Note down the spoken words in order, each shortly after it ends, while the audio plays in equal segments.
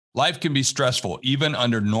Life can be stressful, even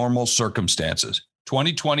under normal circumstances.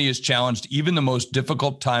 2020 has challenged even the most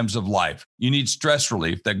difficult times of life. You need stress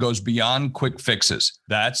relief that goes beyond quick fixes.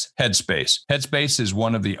 That's Headspace. Headspace is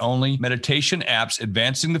one of the only meditation apps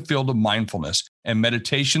advancing the field of mindfulness and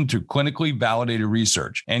meditation through clinically validated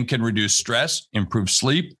research, and can reduce stress, improve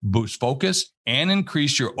sleep, boost focus, and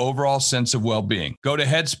increase your overall sense of well-being. Go to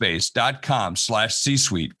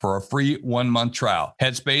headspace.com/C-suite for a free 1-month trial.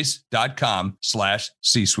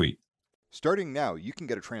 Headspace.com/C-suite. Starting now, you can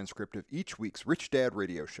get a transcript of each week's Rich Dad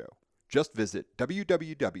Radio Show. Just visit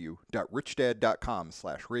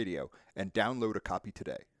www.richdad.com/radio and download a copy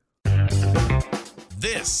today.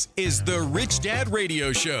 This is the Rich Dad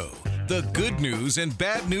Radio Show. The good news and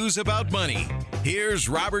bad news about money. Here's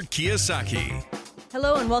Robert Kiyosaki.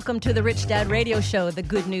 Hello and welcome to the Rich Dad Radio Show, the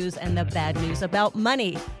good news and the bad news about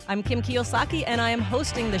money. I'm Kim Kiyosaki and I am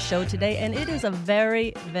hosting the show today, and it is a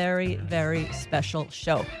very, very, very special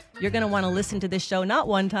show. You're going to want to listen to this show not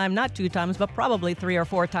one time, not 2 times, but probably 3 or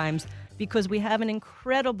 4 times, because we have an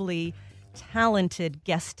incredibly talented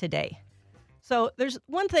guest today. So there's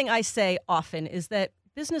one thing I say often is that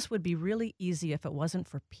business would be really easy if it wasn't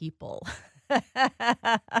for people.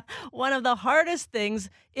 One of the hardest things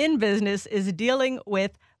in business is dealing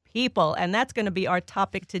with people, and that's going to be our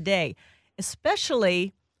topic today. This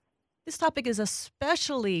topic is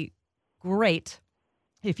especially great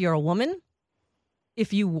if you're a woman,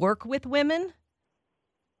 if you work with women,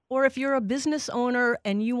 or if you're a business owner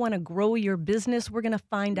and you want to grow your business. We're going to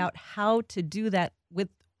find out how to do that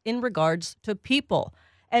in regards to people.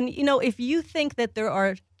 And, you know, if you think that there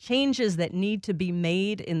are changes that need to be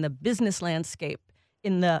made in the business landscape,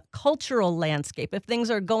 in the cultural landscape, if things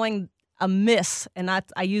are going amiss, and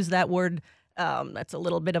I use that word, that's a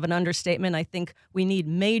little bit of an understatement. I think we need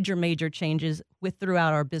major, major changes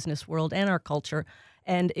throughout our business world and our culture.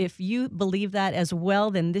 And if you believe that as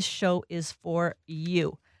well, then this show is for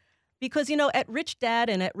you. Because, you know, at Rich Dad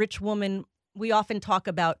and at Rich Woman, we often talk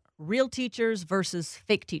about real teachers versus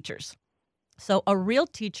fake teachers. So a real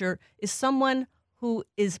teacher is someone who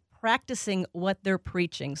is practicing what they're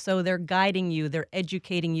preaching. So they're guiding you, they're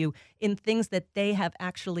educating you in things that they have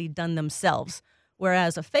actually done themselves.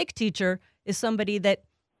 Whereas a fake teacher is somebody that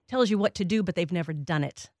tells you what to do, but they've never done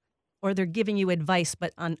it. Or they're giving you advice,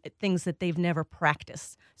 but on things that they've never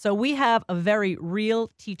practiced. So we have a very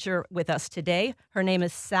real teacher with us today. Her name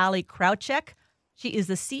is Sallie Krawcheck. She is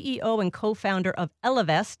the CEO and co-founder of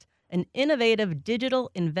Ellevest, an innovative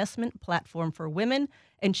digital investment platform for women,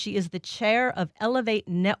 and she is the chair of Elevate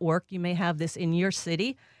Network. You may have this in your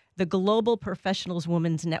city, the Global Professionals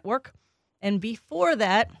Women's Network. And before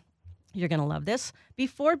that, you're going to love this,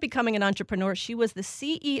 before becoming an entrepreneur, she was the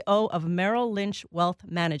CEO of Merrill Lynch Wealth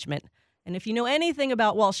Management. And if you know anything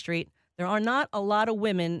about Wall Street, there are not a lot of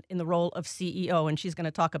women in the role of CEO, and she's going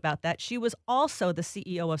to talk about that. She was also the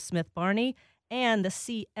CEO of Smith Barney and the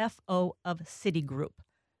CFO of Citigroup.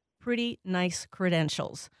 Pretty nice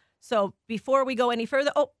credentials. So before we go any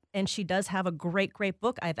further, and she does have a great, great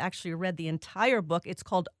book. I've actually read the entire book. It's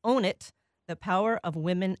called Own It, The Power of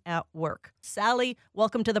Women at Work. Sallie,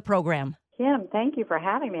 welcome to the program. Kim, thank you for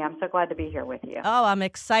having me. I'm so glad to be here with you. Oh, I'm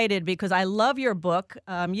excited because I love your book.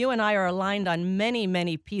 You and I are aligned on many,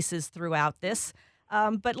 many pieces throughout this.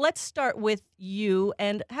 But let's start with you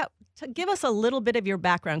and to give us a little bit of your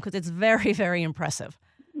background, because it's very, very impressive.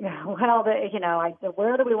 Yeah, well,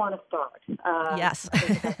 where do we want to start? Yes.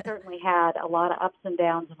 I've certainly had a lot of ups and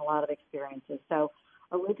downs and a lot of experiences. So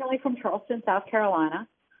originally from Charleston, South Carolina.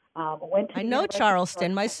 I know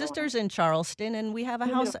Charleston. My sister's in Charleston, and we have a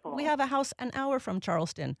house. We have a house an hour from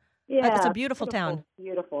Charleston. Yeah, it's a beautiful town.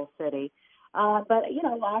 Beautiful city. But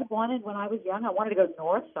when I was young, I wanted to go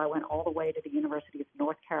north, so I went all the way to the University of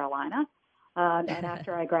North Carolina. And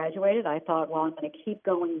after I graduated, I thought, well, I'm going to keep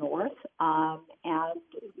going north, and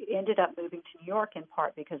ended up moving to New York in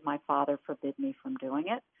part because my father forbid me from doing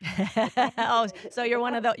it. Oh, so you're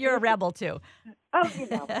a rebel too. Oh,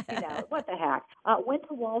 what the heck? Went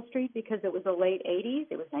to Wall Street because it was the late 80s.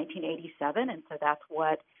 It was 1987, and so that's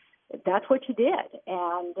what you did.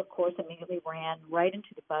 And, of course, immediately ran right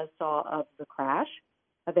into the buzzsaw of the crash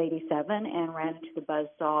of 87 and ran into the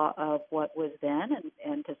buzzsaw of what was then,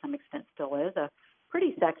 and to some extent still is, a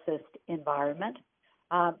pretty sexist environment.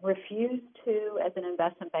 Refused to, as an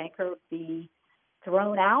investment banker, be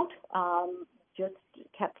thrown out. Just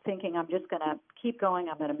kept thinking, I'm just going to keep going,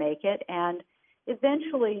 I'm going to make it. And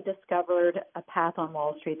eventually discovered a path on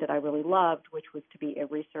Wall Street that I really loved, which was to be a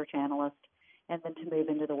research analyst and then to move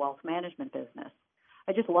into the wealth management business.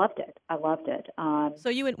 I just loved it. I loved it.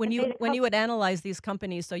 So when you would analyze these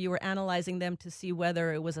companies, so you were analyzing them to see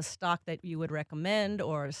whether it was a stock that you would recommend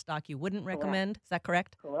or a stock you wouldn't recommend. Is that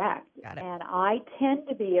correct? Correct. Got it. And I tend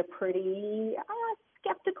to be a pretty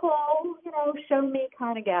skeptical, show me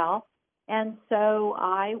kind of gal. And so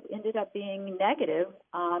I ended up being negative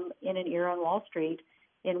in an era on Wall Street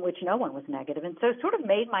in which no one was negative. And so sort of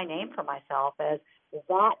made my name for myself as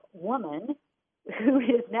that woman who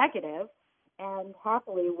is negative, and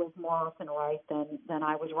happily was more often right than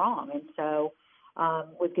I was wrong. And so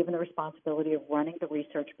was given the responsibility of running the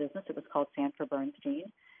research business. It was called Sanford Bernstein.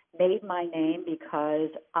 Made my name because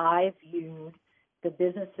I viewed the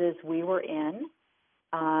businesses we were in,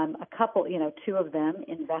 a couple, two of them,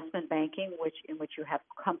 investment banking, in which you have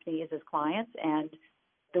companies as clients, and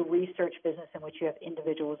the research business in which you have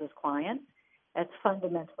individuals as clients. That's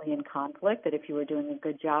fundamentally in conflict, that if you were doing a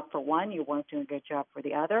good job for one, you weren't doing a good job for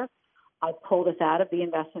the other. I pulled us out of the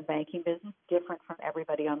investment banking business, different from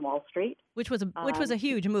everybody on Wall Street. Which was a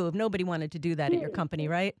huge move. Nobody wanted to do that at your company,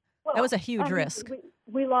 right? Well, that was a huge risk.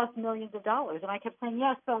 We lost millions of dollars, and I kept saying,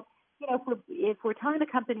 yes, but if we're telling the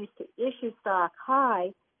companies to issue stock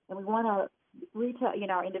high, and we want to retail,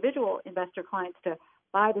 our individual investor clients to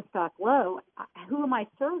buy the stock low, who am I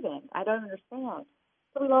serving? I don't understand.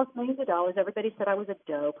 So we lost millions of dollars. Everybody said I was a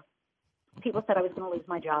dope. People said I was going to lose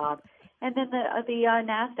my job. And then the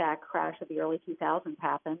NASDAQ crash of the early 2000s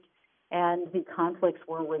happened, and the conflicts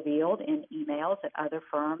were revealed in emails that other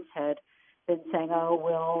firms had been saying, oh,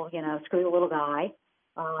 we'll, screw the little guy,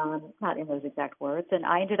 not in those exact words. And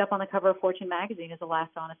I ended up on the cover of Fortune magazine as the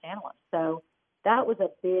last honest analyst. So that was a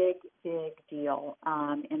big, big deal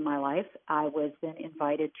in my life. I was then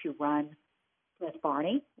invited to run Smith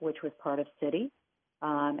Barney, which was part of Citi,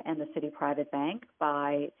 and the Citi Private Bank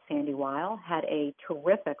by Sandy Weil. Had a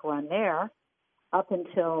terrific run there up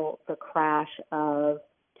until the crash of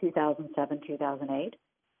 2007, 2008,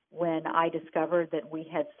 when I discovered that we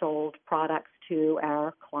had sold products to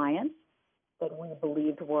our clients that we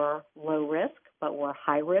believed were low risk, but were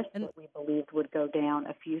high risk, that we believed would go down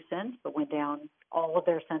a few cents, but went down all of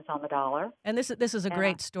their cents on the dollar. And this is a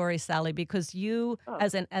great story, Sallie, because you,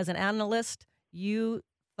 as an analyst, you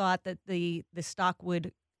thought that the stock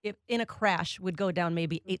would, if in a crash, would go down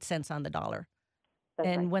maybe 8 cents on the dollar. That's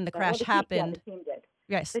and right. when the crash happened, the team did.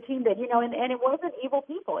 Yes, the team did. And it wasn't evil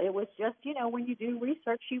people. It was just, when you do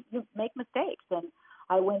research, you make mistakes. And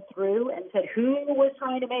I went through and said, who was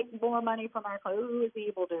trying to make more money from our clients? Who is the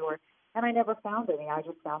evildoer? And I never found any. I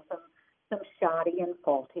just found some shoddy and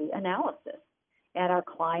faulty analysis. And our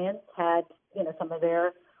clients had, some of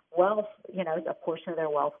their wealth, a portion of their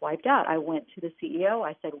wealth wiped out. I went to the CEO.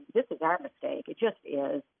 I said, this is our mistake. It just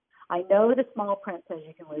is. I know the small print says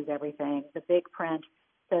you can lose everything. The big print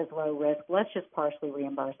says low risk. Let's just partially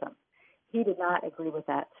reimburse them. He did not agree with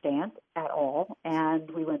that stance at all, and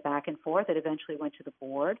we went back and forth. It eventually went to the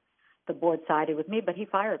board. The board sided with me, but he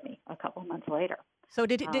fired me a couple of months later. So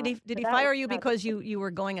did he fire you because you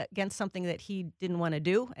were going against something that he didn't want to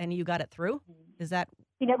do, and you got it through? Is that?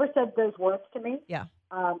 He never said those words to me. Yeah.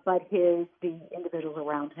 But the individuals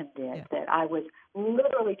around him did. Yeah. That I was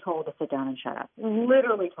literally told to sit down and shut up.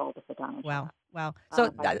 Literally told to sit down and shut up. Wow. So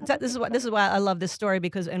this is why I love this story,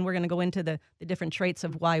 because, and we're going to go into the different traits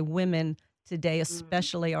of why women today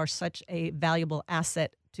especially are such a valuable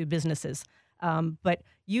asset to businesses. But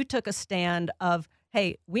you took a stand of,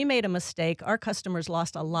 hey, we made a mistake. Our customers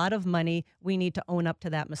lost a lot of money. We need to own up to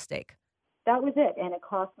that mistake. That was it, and it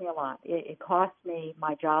cost me a lot. It cost me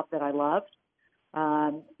my job that I loved.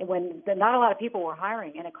 When not a lot of people were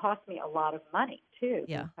hiring, and it cost me a lot of money too.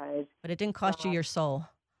 Yeah, because, but it didn't cost you your soul.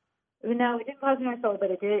 No, it didn't cost me my soul, but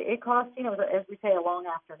it did. It cost, as we say, a long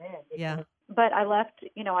afternoon. Yeah. But I left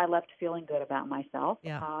feeling good about myself.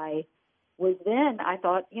 Yeah. I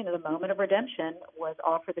thought, the moment of redemption was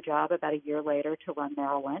offered the job about a year later to run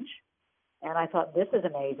Merrill Lynch, and I thought, this is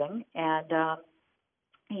amazing. And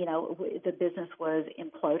the business was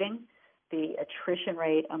imploding. The attrition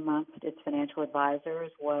rate amongst its financial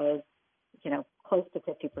advisors was, close to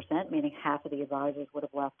 50%, meaning half of the advisors would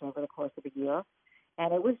have left over the course of a year.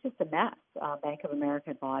 And it was just a mess. Bank of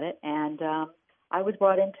America had bought it. And I was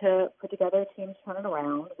brought in to put together a team to turn it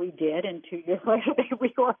around. We did. And 2 years later,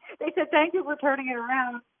 they said, thank you for turning it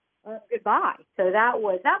around. Goodbye. So that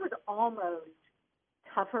was almost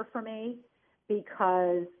tougher for me,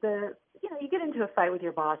 because you get into a fight with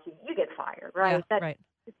your boss, you get fired, right? Yeah, right.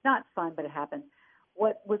 It's not fun, but it happens.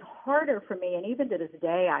 What was harder for me, and even to this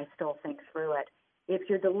day, I still think through it, if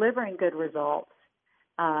you're delivering good results,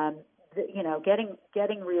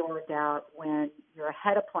 getting reorged out when you're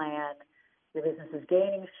ahead of plan, your business is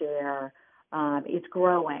gaining share, it's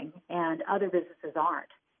growing, and other businesses aren't.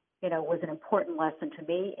 Was an important lesson to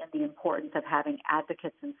me in the importance of having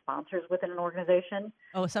advocates and sponsors within an organization.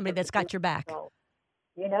 Oh, somebody that's got your back.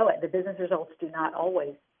 The business results do not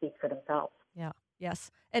always speak for themselves. Yeah.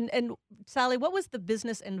 Yes. And Sallie, what was the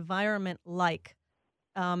business environment like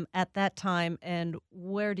at that time, and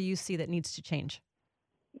where do you see that needs to change?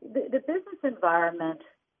 The business environment,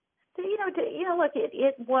 look,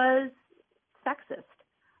 it was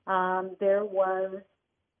sexist. There was,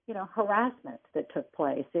 harassment that took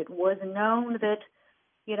place. It was known that,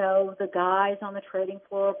 the guys on the trading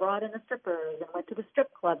floor brought in the strippers and went to the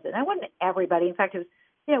strip clubs. And that wasn't everybody. In fact, it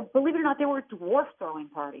was, believe it or not, there were dwarf throwing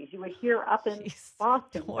parties. You would hear up in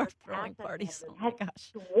Boston. Dwarf throwing parties. Oh, my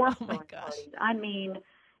gosh. Dwarf throwing parties. I mean,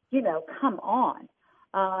 come on.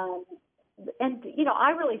 And,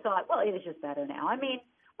 I really thought, well, it is just better now. I mean,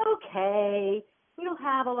 okay, we don't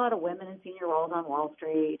have a lot of women in senior roles on Wall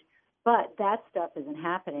Street, but that stuff isn't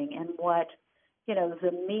happening. And what,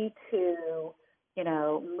 the Me Too,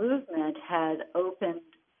 movement has opened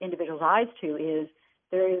individuals' eyes to is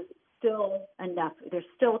there is still enough, there's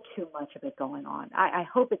still too much of it going on. I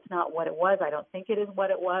hope it's not what it was. I don't think it is what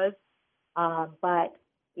it was. But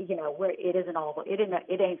where it isn't all,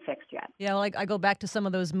 it ain't fixed yet. Yeah, well, I go back to some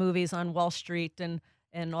of those movies on Wall Street and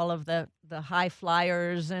all of the high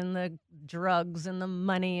flyers and the drugs and the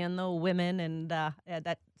money and the women and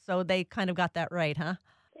so they kind of got that right, huh?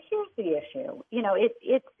 Here's the issue.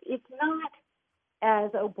 It's not as,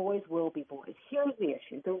 oh, boys will be boys. Here's the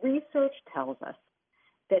issue. The research tells us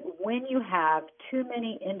that when you have too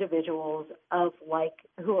many individuals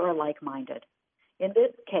who are like-minded, in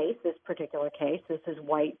this particular case, this is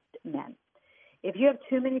white men. If you have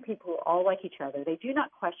too many people who all like each other, they do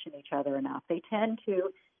not question each other enough. They tend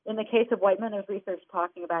to, in the case of white men, there's research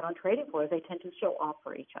talking about on trading floors, they tend to show off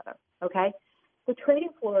for each other, okay? The trading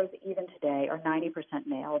floors, even today, are 90%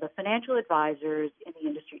 male. The financial advisors in the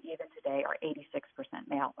industry, even today, are 86%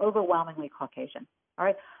 male, overwhelmingly Caucasian, all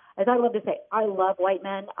right? As I love to say, I love white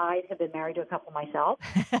men. I have been married to a couple myself.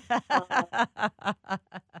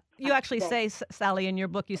 You actually say, Sallie, in your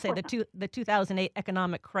book, you say the 2008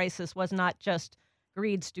 economic crisis was not just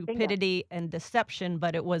greed, stupidity, and deception,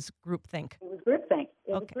 but it was groupthink. It was groupthink.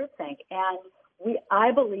 It was groupthink. And I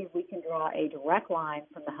believe we can draw a direct line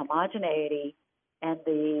from the homogeneity and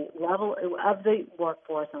the level of the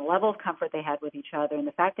workforce and the level of comfort they had with each other and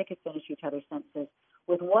the fact they could finish each other's sentences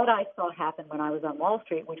with what I saw happen when I was on Wall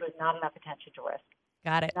Street, which was not enough attention to risk.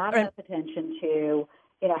 Got it. Not enough attention to,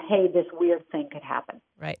 hey, this weird thing could happen.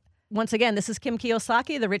 Right. Once again, this is Kim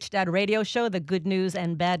Kiyosaki, the Rich Dad Radio Show, the good news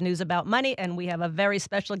and bad news about money. And we have a very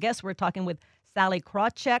special guest. We're talking with Sallie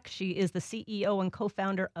Krawcheck. She is the CEO and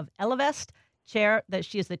co-founder of Ellevest.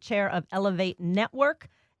 She is the chair of Elevate Network.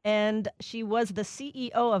 And she was the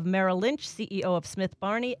CEO of Merrill Lynch, CEO of Smith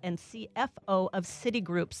Barney, and CFO of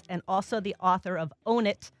Citigroup, and also the author of Own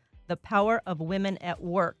It, The Power of Women at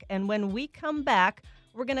Work. And when we come back,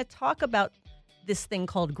 we're going to talk about this thing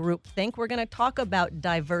called groupthink. We're going to talk about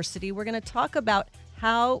diversity. We're going to talk about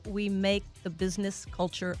how we make the business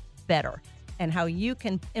culture better and how you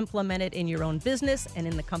can implement it in your own business and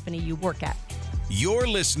in the company you work at. You're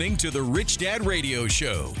listening to the Rich Dad Radio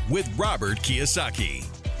Show with Robert Kiyosaki.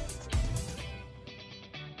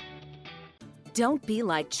 Don't be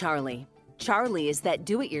like Charlie. Charlie is that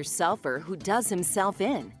do-it-yourselfer who does himself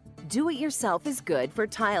in. Do-it-yourself is good for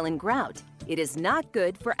tile and grout. It is not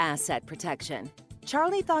good for asset protection.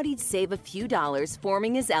 Charlie thought he'd save a few dollars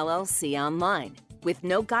forming his LLC online. With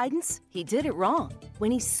no guidance, he did it wrong.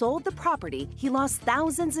 When he sold the property, he lost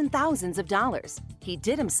thousands and thousands of dollars. He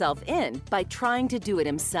did himself in by trying to do it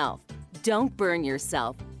himself. Don't burn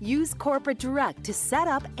yourself. Use Corporate Direct to set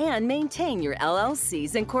up and maintain your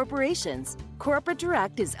LLCs and corporations. Corporate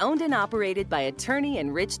Direct is owned and operated by attorney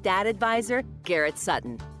and Rich Dad advisor Garrett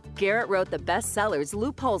Sutton. Garrett wrote the bestsellers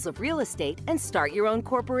Loopholes of Real Estate and Start Your Own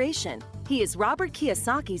Corporation. He is Robert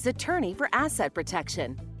Kiyosaki's attorney for asset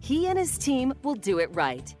protection. He and his team will do it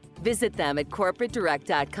right. Visit them at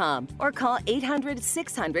corporatedirect.com or call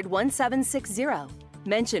 800-600-1760.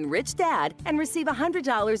 Mention Rich Dad and receive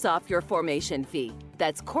 $100 off your formation fee.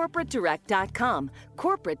 That's corporatedirect.com.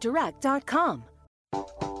 corporatedirect.com.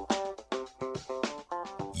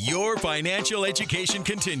 Your financial education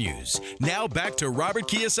continues. Now back to Robert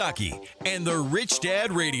Kiyosaki and the Rich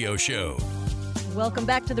Dad Radio Show. Welcome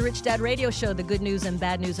back to the Rich Dad Radio Show, the good news and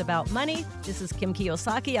bad news about money. This is Kim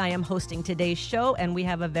Kiyosaki. I am hosting today's show, and we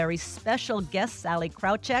have a very special guest, Sallie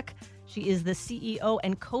Krawcheck. She is the CEO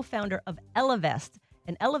and co-founder of Ellevest.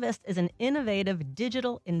 And Ellevest is an innovative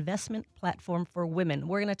digital investment platform for women.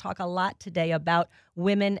 We're going to talk a lot today about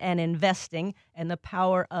women and investing and the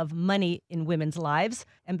power of money in women's lives.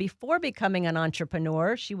 And before becoming an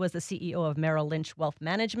entrepreneur, she was the CEO of Merrill Lynch Wealth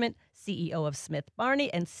Management, CEO of Smith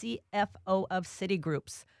Barney, and CFO of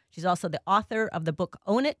Citigroup. She's also the author of the book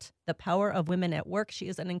Own It, The Power of Women at Work. She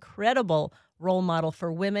is an incredible role model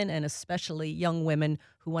for women and especially young women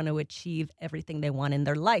who want to achieve everything they want in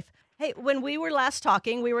their life. Hey, when we were last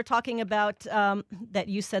talking, we were talking about that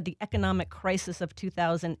you said the economic crisis of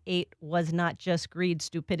 2008 was not just greed,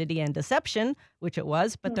 stupidity, and deception, which it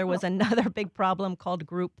was, but there was another big problem called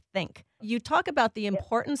groupthink. You talk about the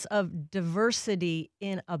importance of diversity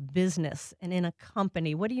in a business and in a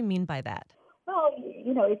company. What do you mean by that? Well,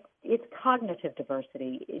 it's cognitive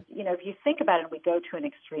diversity. If you think about it, and we go to an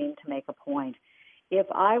extreme to make a point. If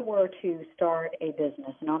I were to start a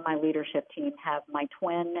business and on my leadership team have my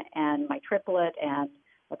twin and my triplet and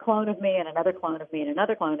a clone of me and another clone of me and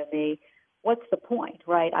another clone of me, what's the point,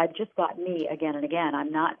 right? I've just got me again and again.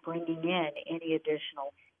 I'm not bringing in any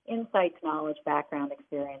additional insights, knowledge, background,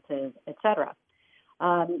 experiences, et cetera.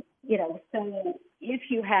 So if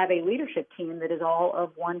you have a leadership team that is all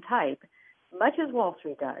of one type, much as Wall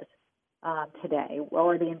Street does today,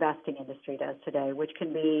 or the investing industry does today, which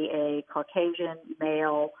can be a Caucasian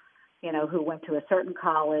male, who went to a certain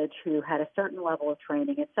college, who had a certain level of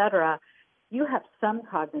training, et cetera, you have some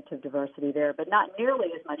cognitive diversity there, but not nearly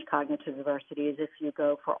as much cognitive diversity as if you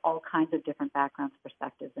go for all kinds of different backgrounds,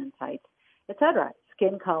 perspectives, insights, et cetera,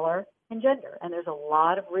 skin color and gender. And there's a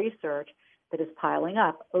lot of research that is piling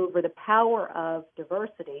up over the power of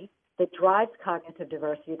diversity that drives cognitive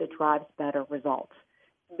diversity, that drives better results,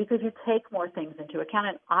 because you take more things into account.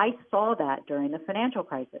 And I saw that during the financial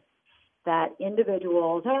crisis, that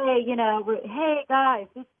individuals, hey guys,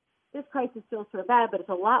 this crisis feels so bad, but it's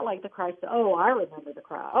a lot like the crisis. Oh, I remember the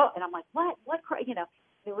crisis. Oh, and I'm like, what crisis?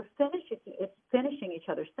 They were finishing each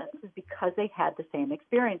other's sentences because they had the same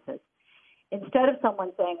experiences. Instead of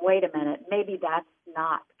someone saying, wait a minute, maybe that's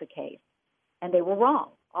not the case. And they were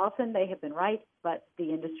wrong. Often they have been right, but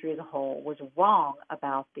the industry as a whole was wrong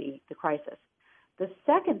about the crisis. The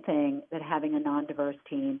second thing that having a non-diverse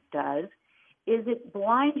team does is it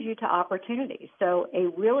blinds you to opportunities. So a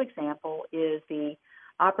real example is the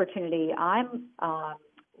opportunity I'm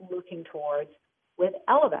looking towards with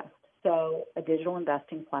Ellevest, so a digital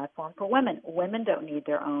investing platform for women. Women don't need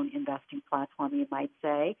their own investing platform, you might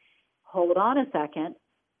say. Hold on a second.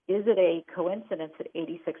 Is it a coincidence that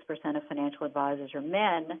 86% of financial advisors are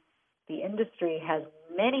men? The industry has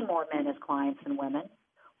many more men as clients than women.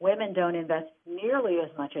 Women don't invest nearly as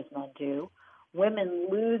much as men do. Women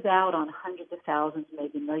lose out on hundreds of thousands,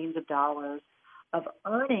 maybe millions of dollars of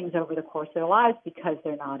earnings over the course of their lives because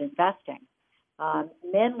they're not investing.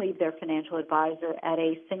 Men leave their financial advisor at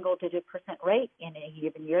a single-digit percent rate in a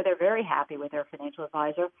given year. They're very happy with their financial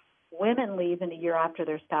advisor. Women leave in a year after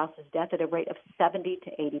their spouse's death at a rate of 70 to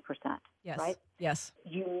 80%. Yes. Right? Yes.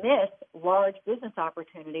 You miss large business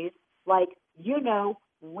opportunities like,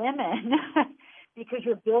 women, because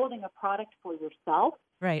you're building a product for yourself.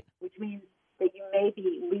 Right. Which means that you may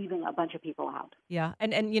be leaving a bunch of people out. Yeah.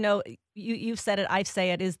 And you've said it, I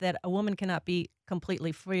say it, is that a woman cannot be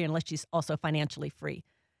completely free unless she's also financially free.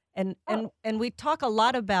 And we talk a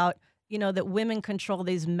lot about, that women control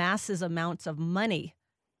these massive amounts of money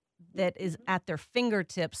that is at their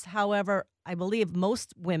fingertips. However, I believe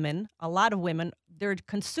most women, a lot of women, they're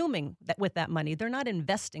consuming with that money. They're not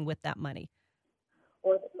investing with that money.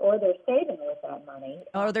 Or they're saving with that money.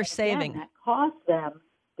 Or they're saving. Again, that costs them.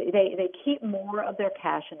 They keep more of their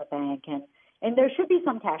cash in the bank, and there should be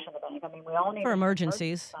some cash in the bank. I mean, we all need for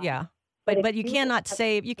emergencies. Yeah, but you cannot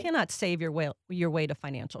save. You cannot save your way to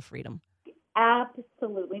financial freedom.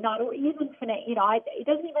 Absolutely not. Or even it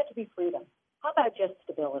doesn't even have to be freedom. How about just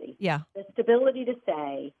stability? Yeah. The stability to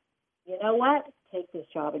say, you know what, take this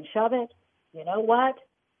job and shove it. You know what,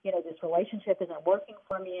 this relationship isn't working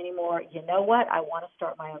for me anymore. You know what, I want to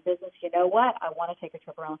start my own business. You know what, I want to take a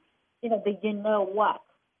trip around. You know what.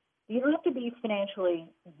 You don't have to be financially,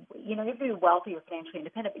 you have to be wealthy or financially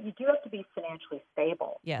independent, but you do have to be financially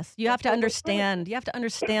stable. Yes, you have to understand. You have to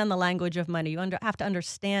understand the language of money. You have to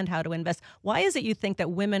understand how to invest. Why is it you think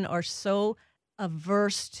that women are so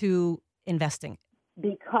averse to investing?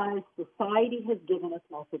 Because society has given us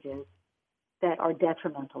messages that are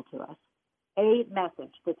detrimental to us. A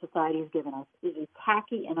message that society has given us is it's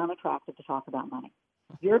tacky and unattractive to talk about money.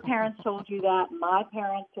 Your parents told you that. My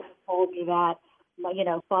parents told me that.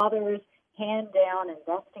 Fathers hand down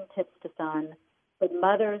investing tips to sons, but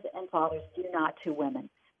mothers and fathers do not to women.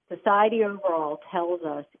 Society overall tells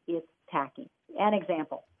us it's tacky. An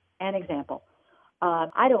example. I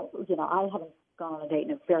haven't gone on a date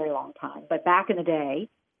in a very long time, but back in the day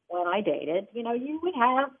when I dated, you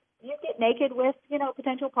get naked with, a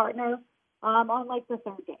potential partner on like the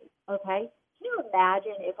third date, okay? Can you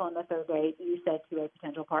imagine if on the third date you said to a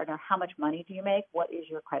potential partner, how much money do you make? What is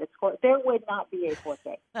your credit score? There would not be a fourth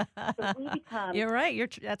date. So we become You're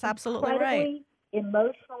right. That's absolutely right.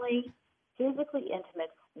 Emotionally, physically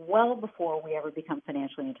intimate well before we ever become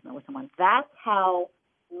financially intimate with someone. That's how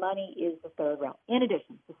money is the third rail. In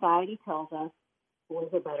addition, society tells us boys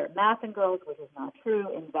are better at math than girls, which is not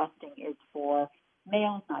true. Investing is for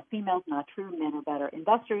males, not females, not true. Men are better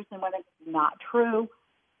investors than women, not true.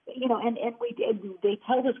 And they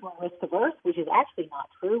tell us we're risk averse, which is actually not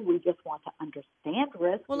true. We just want to understand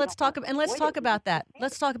risk. Well, let's talk about that.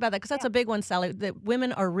 Let's talk about that because that's a big one, Sallie. That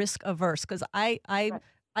women are risk averse because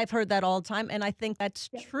I've heard that all the time, and I think that's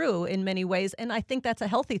true in many ways, and I think that's a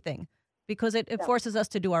healthy thing because it forces us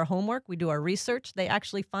to do our homework. We do our research. They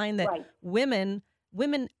actually find that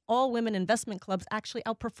all women investment clubs actually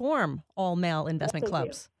outperform all male investment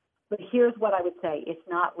clubs. But here's what I would say. It's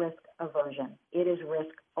not risk aversion. It is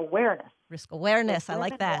risk awareness. Risk awareness. I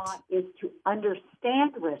like that. What women want is to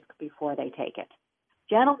understand risk before they take it.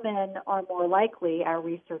 Gentlemen are more likely, our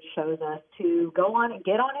research shows us, to go on and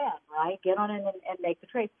get on in, right? Get on in and make the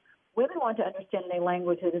trade. Women want to understand in a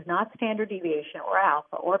language that is not standard deviation or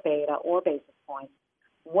alpha or beta or basis points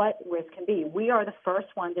what risk can be. We are the first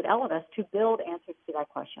ones at Ellevest to build answers to that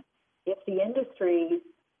question. If the industry's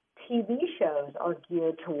TV shows are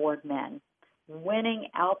geared toward men, winning,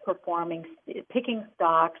 outperforming, picking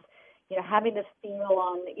stocks, having the feel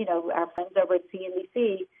on, our friends over at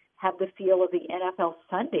CNBC have the feel of the NFL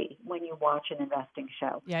Sunday when you watch an investing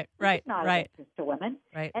show. Yeah, right, it's not right. offensive to women.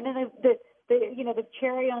 Right. And then the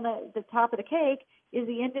cherry on the top of the cake is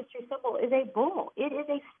the industry symbol is a bull. It is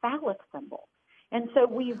a phallic symbol. And so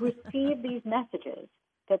we receive these messages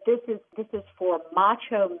that this is for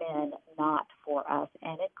macho men, not for us,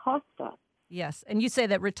 and it costs us. Yes, and you say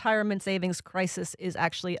that retirement savings crisis is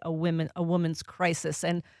actually a woman's crisis,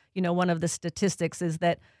 and one of the statistics is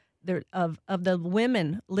that of the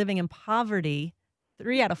women living in poverty,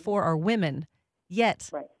 3 out of 4 are women. Yet,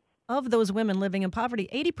 of those women living in poverty,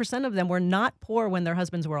 80% of them were not poor when their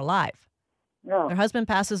husbands were alive. No. Their husband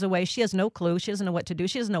passes away. She has no clue. She doesn't know what to do.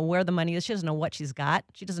 She doesn't know where the money is. She doesn't know what she's got.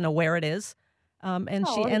 She doesn't know where it is. And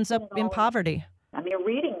she ends up in poverty. You're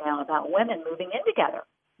reading now about women moving in together.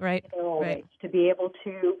 Right. In their old age, to be able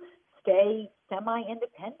to stay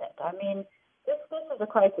semi-independent. This is a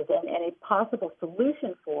crisis, and a possible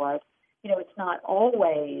solution for it. It's not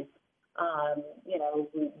always,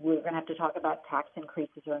 we're going to have to talk about tax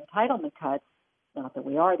increases or entitlement cuts. Not that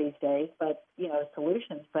we are these days, but,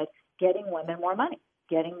 solutions. But getting women more money.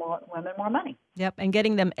 Yep, and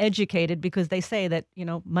getting them educated because they say that,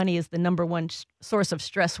 money is the number one source of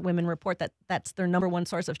stress. Women report that that's their number one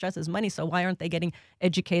source of stress is money. So why aren't they getting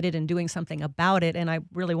educated and doing something about it? And I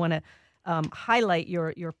really want to highlight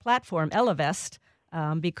your platform, Ellevest,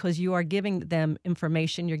 because you are giving them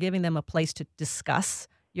information. You're giving them a place to discuss.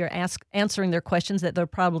 You're answering their questions that they're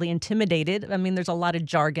probably intimidated. There's a lot of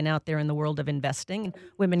jargon out there in the world of investing.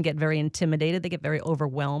 Women get very intimidated. They get very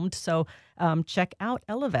overwhelmed. So check out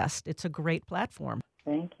Ellevest. It's a great platform.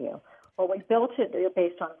 Thank you. Well, we built it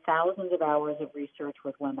based on thousands of hours of research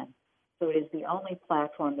with women. So it is the only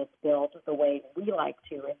platform that's built the way we like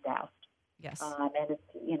to invest. Yes. And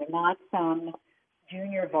it's, not some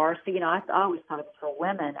junior varsity. I always thought it was for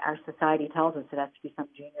women. Our society tells us it has to be some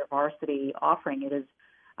junior varsity offering. It is,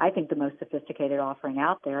 I think, the most sophisticated offering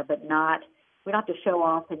out there, but not. We don't have to show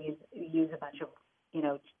off and use a bunch of,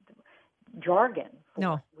 jargon.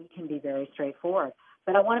 No. We can be very straightforward.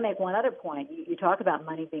 But I want to make one other point. You talk about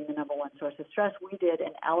money being the number one source of stress. We did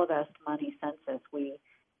an Ellevest money census. We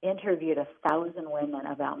interviewed 1,000 women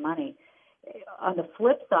about money. On the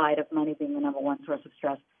flip side of money being the number one source of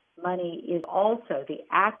stress, money is also the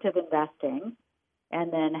act of investing,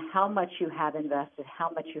 and then how much you have invested, how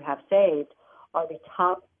much you have saved, are the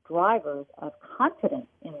top drivers of confidence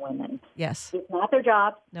in women. Yes. It's not their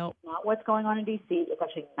jobs. No. It's not what's going on in D.C. It's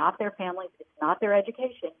actually not their families. It's not their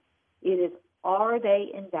education. It is, are they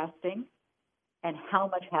investing, and how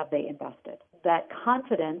much have they invested? That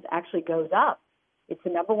confidence actually goes up. It's the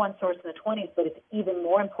number one source in the 20s, but it's even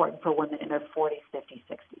more important for women in their 40s, 50s,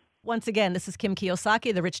 60s. Once again, this is Kim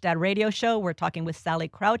Kiyosaki, the Rich Dad Radio Show. We're talking with Sallie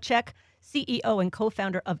Krawcheck, CEO and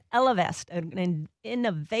co-founder of Ellevest, an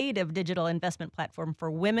innovative digital investment platform for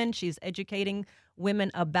women. She's educating women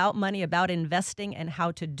about money, about investing, and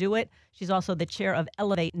how to do it. She's also the chair of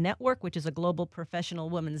Elevate Network, which is a global professional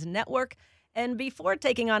women's network. And before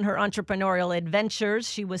taking on her entrepreneurial adventures,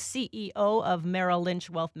 she was CEO of Merrill Lynch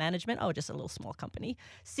Wealth Management. Oh, just a little small company.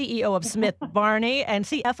 CEO of Smith Barney and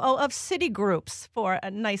CFO of Citigroups for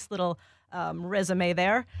a nice little resume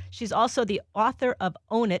there. She's also the author of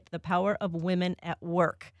Own It, The Power of Women at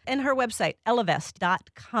Work. And her website,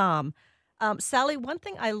 ellevest.com. Sallie, one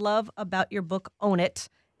thing I love about your book, Own It,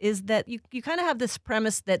 is that you kind of have this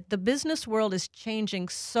premise that the business world is changing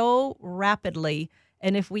so rapidly.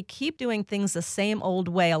 And if we keep doing things the same old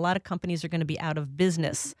way, a lot of companies are going to be out of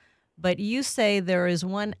business. But you say there is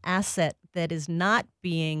one asset that is not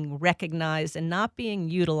being recognized and not being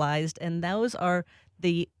utilized, and those are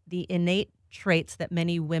the innate traits that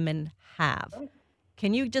many women have.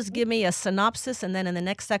 Can you just give me a synopsis, and then in the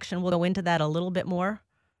next section we'll go into that a little bit more?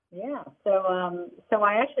 Yeah. So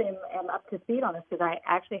I actually am up to speed on this because I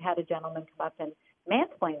actually had a gentleman come up and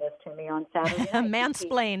mansplain this to me on Saturday night.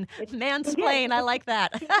 Mansplain. I like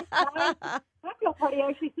that. I feel funny. I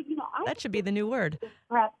actually said, that should be the new word.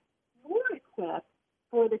 Perhaps more equipped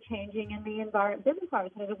for the changing in the business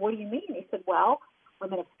environment. And I said, what do you mean? He said, well,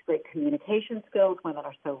 women have great communication skills. Women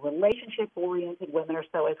are so relationship-oriented. Women are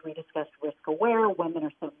so, as we discussed, risk-aware. Women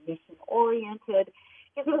are so mission-oriented.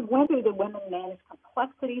 He sort of went through the women manage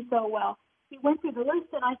complexity so well. He went through the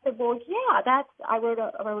list, and I said, well, yeah, I wrote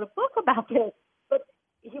a book about this. But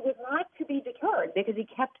he was not to be deterred because he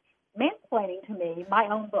kept mansplaining to me my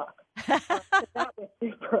own book. That was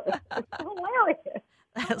super. It's hilarious.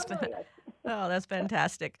 That's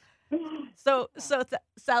fantastic. So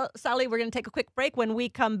Sallie, we're going to take a quick break. When we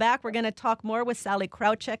come back, we're going to talk more with Sallie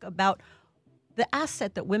Krawcheck about the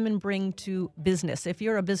asset that women bring to business. If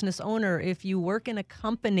you're a business owner, if you work in a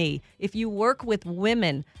company, if you work with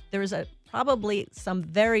women, there's probably some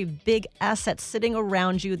very big assets sitting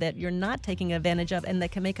around you that you're not taking advantage of and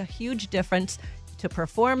that can make a huge difference to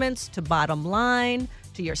performance, to bottom line,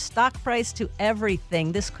 to your stock price, to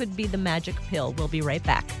everything. This could be the magic pill. We'll be right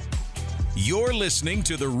back. You're listening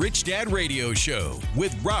to the Rich Dad Radio Show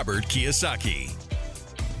with Robert Kiyosaki.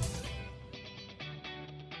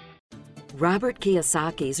 Robert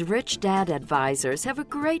Kiyosaki's Rich Dad Advisors have a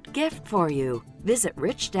great gift for you. Visit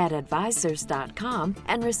richdadadvisors.com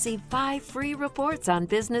and receive 5 free reports on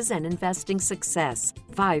business and investing success.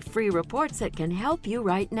 5 free reports that can help you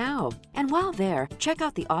right now. And while there, check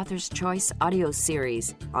out the Author's Choice audio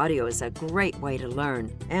series. Audio is a great way to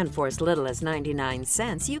learn. And for as little as 99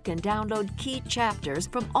 cents, you can download key chapters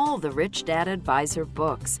from all the Rich Dad Advisor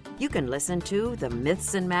books. You can listen to The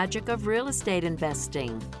Myths and Magic of Real Estate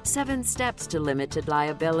Investing, 7 Steps to Limited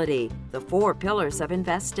Liability, The 4 Pillars of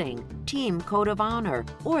Investing, Team Code of Honor,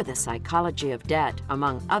 or The Psychology of Debt,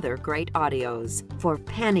 among other great audios. For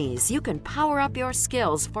pennies, you can power up your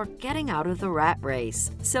skills for getting out of the rat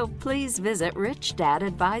race. So please visit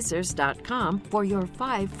richdadadvisors.com for your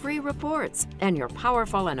 5 free reports and your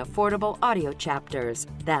powerful and affordable audio chapters.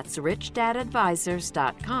 That's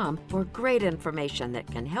richdadadvisors.com for great information that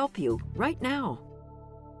can help you right now.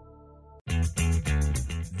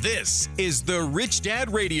 This is the Rich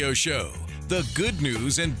Dad Radio Show. The good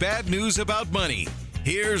news and bad news about money.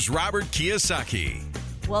 Here's Robert Kiyosaki.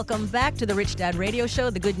 Welcome back to the Rich Dad Radio Show,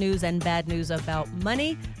 the good news and bad news about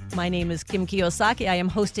money. My name is Kim Kiyosaki. I am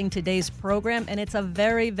hosting today's program, and it's a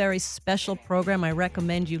very, very special program. I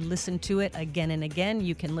recommend you listen to it again and again.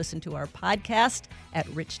 You can listen to our podcast at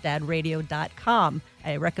richdadradio.com.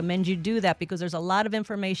 I recommend you do that because there's a lot of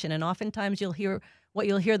information, and oftentimes you'll hear what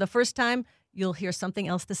you'll hear the first time, you'll hear something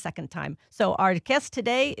else the second time. So our guest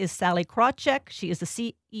today is Sallie Krawcheck. She is the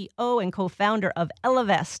CEO and co-founder of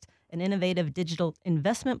Ellevest, an innovative digital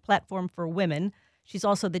investment platform for women. She's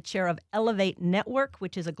also the chair of Elevate Network,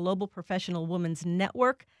 which is a global professional women's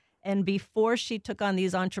network. And before she took on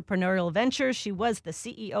these entrepreneurial ventures, she was the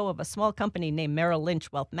CEO of a small company named Merrill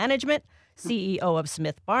Lynch Wealth Management, CEO of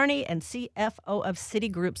Smith Barney, and CFO of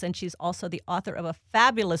Citigroups. And she's also the author of a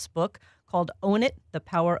fabulous book called Own It, The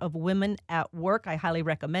Power of Women at Work. I highly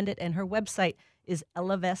recommend it. And her website is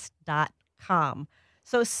ellevest.com.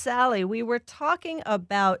 So, Sallie, we were talking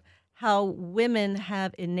about how women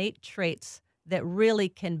have innate traits that really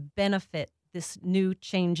can benefit this new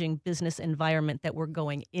changing business environment that we're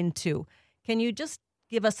going into. Can you just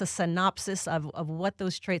give us a synopsis of what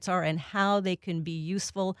those traits are and how they can be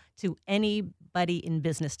useful to anybody in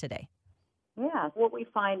business today? Yeah, what we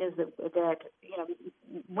find is that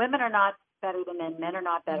women are not better than men are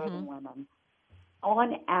not better than women.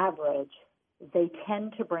 On average, they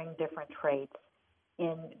tend to bring different traits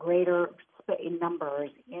in greater numbers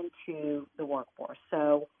into the workforce.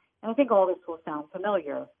 So, and I think all this will sound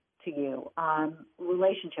familiar to you.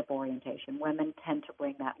 Relationship orientation. Women tend to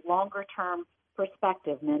bring that longer-term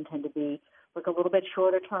perspective. Men tend to be look a little bit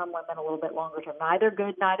shorter term women, a little bit longer term. Neither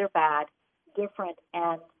good, neither bad, different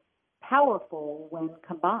and powerful when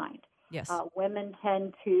combined. Yes. Women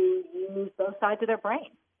tend to use both sides of their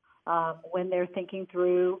brain when they're thinking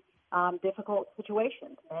through difficult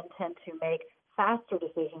situations. Men tend to make faster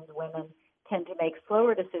decisions. Women tend to make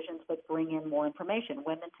slower decisions but bring in more information.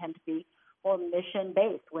 Women tend to be more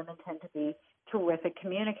mission-based. Women tend to be terrific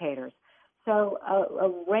communicators. So a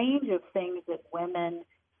range of things that women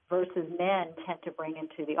versus men tend to bring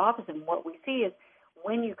into the office. And what we see is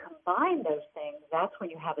when you combine those things, that's when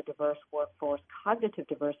you have a diverse workforce, cognitive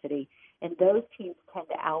diversity, and those teams tend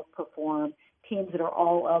to outperform teams that are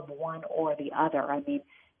all of one or the other. I mean,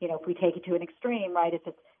 if we take it to an extreme, right, if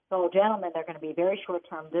it's all gentlemen, they're going to be very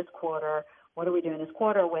short-term this quarter. What are we doing this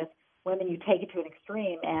quarter? With women, you take it to an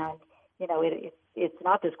extreme, and, it's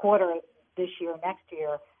not this quarter, this year, next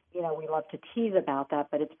year. We love to tease about that,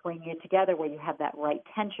 but it's bringing it together where you have that right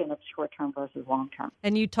tension of short-term versus long-term.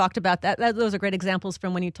 And you talked about that. Those are great examples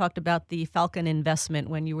from when you talked about the Falcon investment,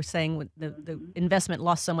 when you were saying the investment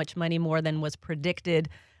lost so much money more than was predicted.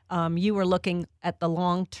 You were looking at the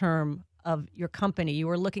long-term of your company. You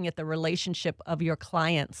were looking at the relationship of your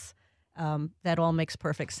clients. That all makes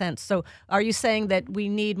perfect sense. So are you saying that we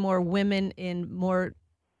need more women in more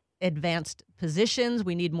advanced positions?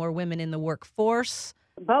 We need more women in the workforce?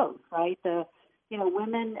 Both, right?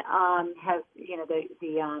 Women have,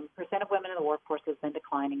 the percent of women in the workforce has been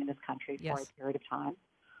declining in this country for a period of time.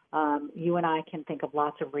 You and I can think of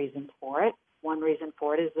lots of reasons for it. One reason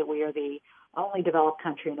for it is that we are the only developed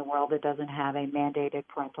country in the world that doesn't have a mandated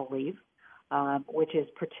parental leave, which is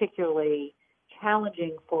particularly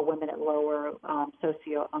challenging for women at lower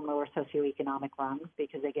socioeconomic rungs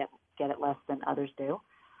because they get it less than others do.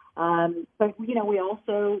 But we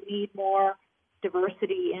also need more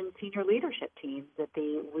diversity in senior leadership teams. That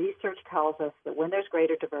the research tells us that when there's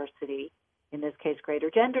greater diversity, in this case greater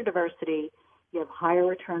gender diversity, you have higher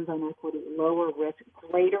returns on equity, lower risk,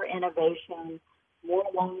 greater innovation, more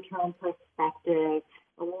long-term perspective.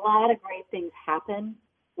 A lot of great things happen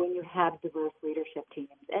when you have diverse leadership teams.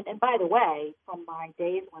 And by the way, from my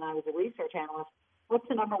days when I was a research analyst, what's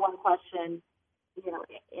the number one question institutional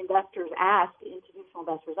investors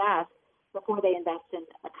ask before they invest in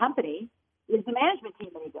a company? Is the management team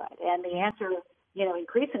any good? And the answer,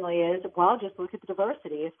 increasingly is, well, just look at the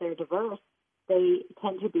diversity. If they're diverse, they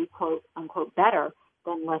tend to be, quote, unquote, better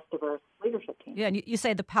than less diverse leadership teams. Yeah, and you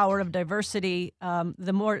say the power of diversity,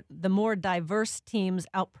 the more diverse teams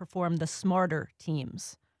outperform the smarter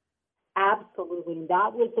teams. Absolutely. And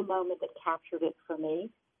that was the moment that captured it for me.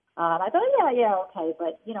 I thought, okay.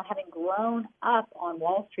 But, having grown up on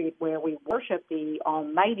Wall Street where we worship the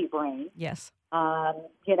almighty brain. Yes. And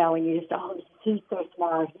you just, he's so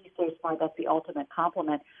smart, that's the ultimate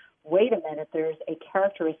compliment. Wait a minute, there's a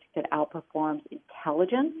characteristic that outperforms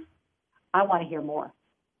intelligence. I want to hear more.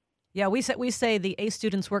 Yeah, we say the A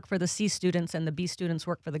students work for the C students and the B students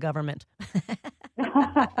work for the government.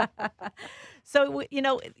 So,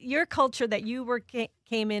 your culture that you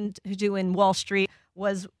came in to do in Wall Street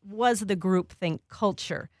was the groupthink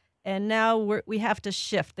culture. And now we have to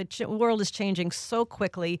shift. The world is changing so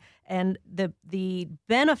quickly, and the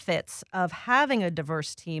benefits of having a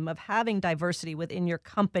diverse team, of having diversity within your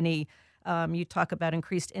company, you talk about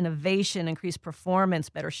increased innovation, increased performance,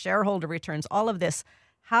 better shareholder returns, all of this.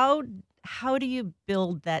 How do you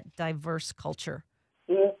build that diverse culture?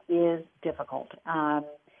 It is difficult.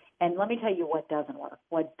 And let me tell you what doesn't work.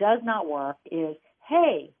 What does not work is,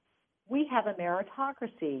 hey, we have a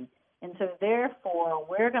meritocracy. And so, therefore,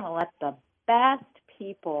 we're going to let the best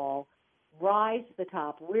people rise to the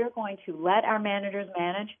top. We're going to let our managers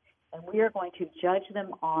manage, and we are going to judge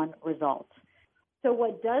them on results. So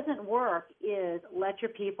what doesn't work is let your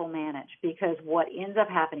people manage, because what ends up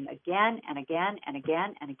happening again and again and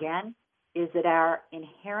again and again is that our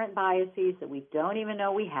inherent biases that we don't even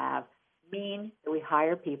know we have mean that we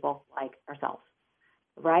hire people like ourselves,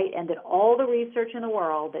 right? And that all the research in the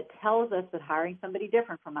world that tells us that hiring somebody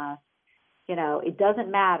different from us, it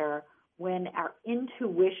doesn't matter when our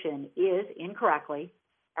intuition is incorrectly,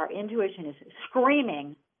 our intuition is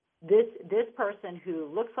screaming, this person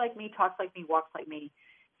who looks like me, talks like me, walks like me,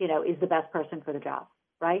 is the best person for the job,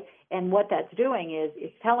 right? And what that's doing is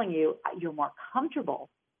it's telling you you're more comfortable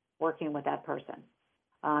working with that person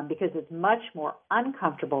because it's much more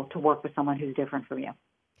uncomfortable to work with someone who's different from you.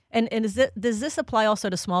 And does this apply also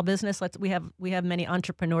to small business? We have many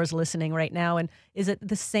entrepreneurs listening right now, and is it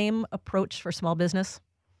the same approach for small business?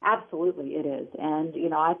 Absolutely, it is. And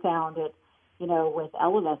I found it, with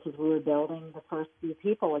Elevest, as we were building the first few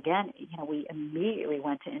people. Again, we immediately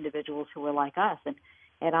went to individuals who were like us,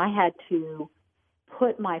 and I had to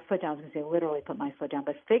put my foot down. I was going to say literally put my foot down,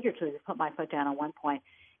 but figuratively put my foot down at one point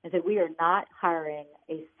and said, we are not hiring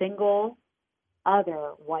a single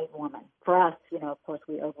other white woman. For us, of course,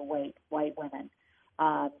 we overweight white women.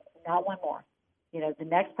 Not one more. The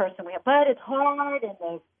next person we have, but it's hard and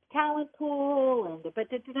the talent pool, but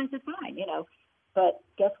it's fine, But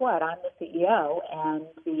guess what? I'm the CEO, and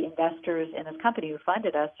the investors in this company who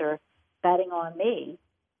funded us are betting on me.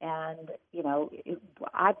 And,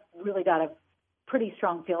 I've really got a pretty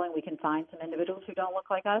strong feeling we can find some individuals who don't look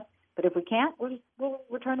like us. But if we can't, we'll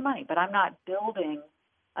return the money. But I'm not building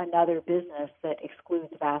another business that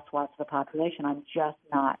excludes vast swaths of the population. I'm just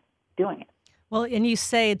not doing it. Well, and you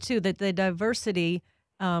say, too, that the diversity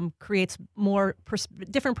creates more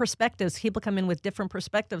different perspectives. People come in with different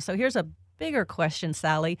perspectives. So here's a bigger question,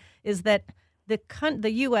 Sallie, is that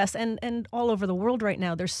the U.S. and all over the world right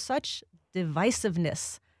now, there's such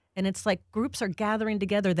divisiveness. And it's like groups are gathering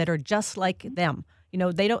together that are just like them.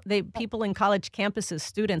 People in college campuses,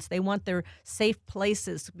 students, they want their safe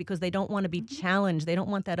places because they don't want to be challenged. They don't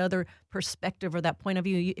want that other perspective or that point of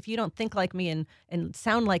view. If you don't think like me and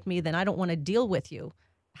sound like me, then I don't want to deal with you.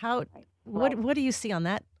 What do you see on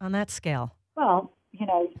that scale? Well,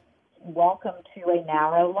 welcome to a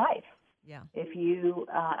narrow life. Yeah. If you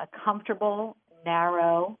a comfortable,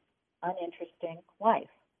 narrow, uninteresting life.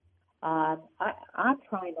 I'm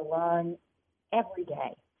trying to learn every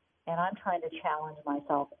day, and I'm trying to challenge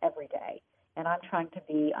myself every day, and I'm trying to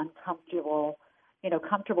be uncomfortable,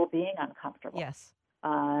 comfortable being uncomfortable. Yes.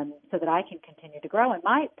 So that I can continue to grow. And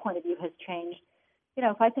my point of view has changed.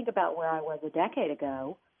 If I think about where I was a decade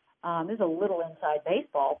ago, this is a little inside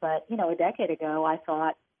baseball, but, a decade ago I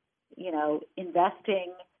thought,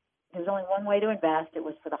 investing, there's only one way to invest. It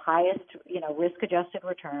was for the highest, risk-adjusted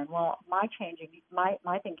return. Well, my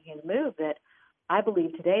thinking has moved that I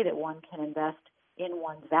believe today that one can invest in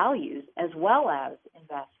one's values as well as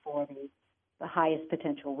invest for the highest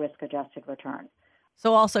potential risk-adjusted return.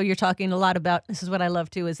 So also you're talking a lot about, this is what I love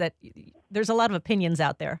too, is that there's a lot of opinions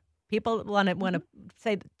out there. People want to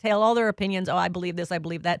tell all their opinions. Oh, I believe this, I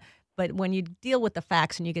believe that. But when you deal with the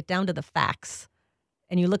facts and you get down to the facts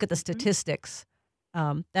and you look at the statistics,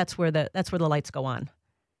 that's where the lights go on.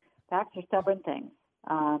 Facts are stubborn things.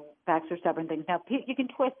 Now, you can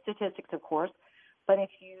twist statistics, of course, but if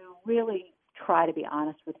you really try to be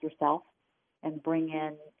honest with yourself and bring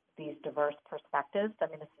in these diverse perspectives, this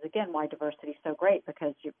is, again, why diversity is so great,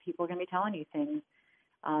 because people are going to be telling you things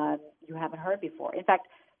you haven't heard before. In fact,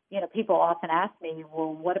 people often ask me,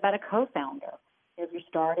 well, what about a co-founder? If you're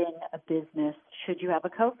starting a business, should you have a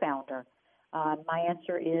co-founder? My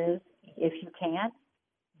answer is, if you can,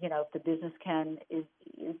 if the business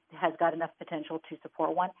has got enough potential to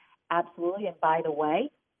support one, absolutely. And by the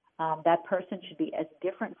way, that person should be as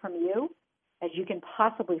different from you as you can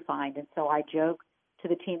possibly find. And so I joke to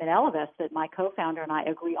the team at Elevest that my co-founder and I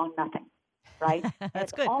agree on nothing, right?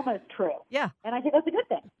 That's good. It's almost true. Yeah. And I think that's a good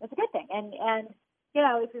thing. That's a good thing. And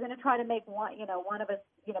if you're going to try to make one of us,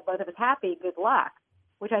 both of us happy, good luck.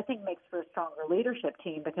 Which I think makes for a stronger leadership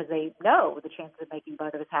team because they know the chances of making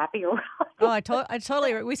both of us happy are relative. I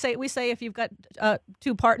totally. We say if you've got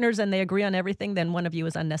two partners and they agree on everything, then one of you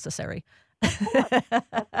is unnecessary. That's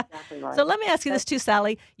exactly right. So let me ask you this too,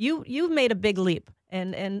 Sallie. You've made a big leap,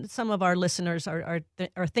 and some of our listeners are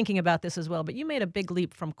thinking about this as well. But you made a big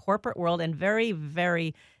leap from corporate world and very,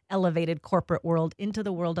 very elevated corporate world into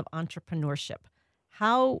the world of entrepreneurship.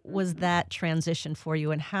 How was that transition for you,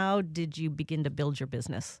 and how did you begin to build your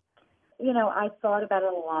business? I thought about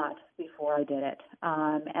it a lot before I did it.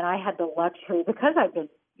 And I had the luxury, because I've been,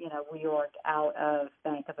 reorged out of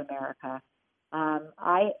Bank of America,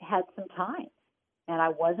 I had some time. And I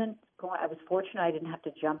was fortunate I didn't have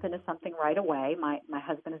to jump into something right away. My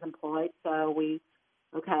husband is employed, so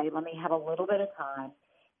let me have a little bit of time.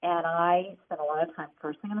 And I spent a lot of time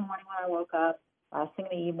first thing in the morning when I woke up, last thing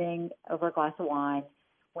in the evening over a glass of wine,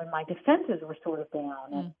 when my defenses were sort of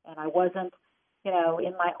down and I wasn't, in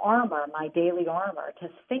my daily armor, to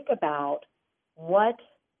think about what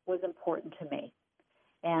was important to me.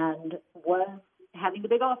 And was having the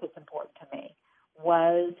big office important to me?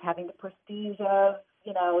 Was having the prestige of,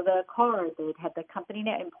 the card that had the company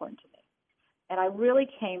name important to me? And I really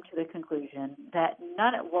came to the conclusion that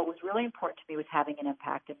what was really important to me was having an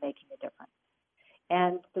impact and making a difference.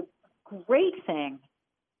 And the great thing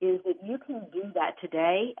is that you can do that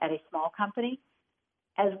today at a small company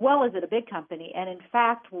as well as at a big company. And in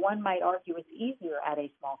fact, one might argue it's easier at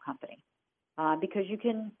a small company because you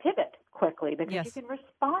can pivot quickly, because you can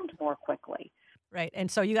respond more quickly. Right.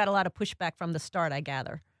 And so you got a lot of pushback from the start, I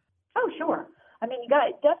gather. Oh, sure. You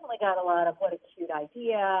definitely got a lot of what a cute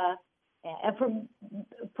idea, and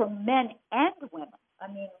from men and women.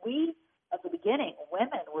 I mean, at the beginning,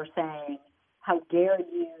 women were saying, how dare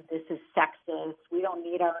you, this is sexist, we don't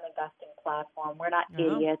need our own investing platform, we're not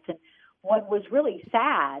idiots. And what was really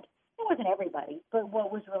sad, it wasn't everybody, but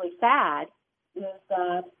what was really sad is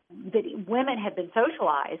that women had been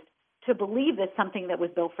socialized to believe that something that was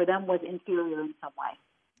built for them was inferior in some way.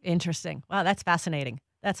 Interesting. Wow, that's fascinating.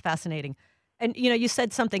 That's fascinating. And, you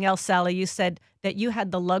said something else, Sallie. You said that you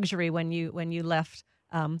had the luxury when you left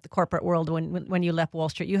the corporate world, when you left Wall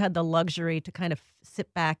Street, you had the luxury to kind of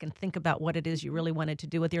sit back and think about what it is you really wanted to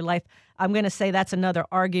do with your life. I'm going to say that's another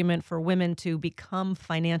argument for women to become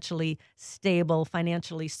financially stable,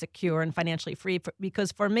 financially secure, and financially free.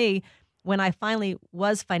 Because for me, when I finally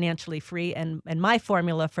was financially free, and my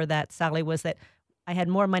formula for that, Sallie, was that I had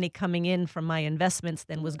more money coming in from my investments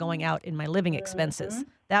than was going out in my living expenses.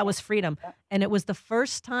 That was freedom. And it was the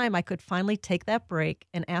first time I could finally take that break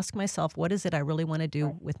and ask myself, what is it I really want to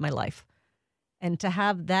do with my life? And to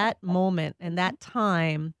have that moment and that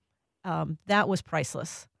time, that was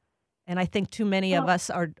priceless. And I think too many of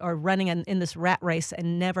us are running in this rat race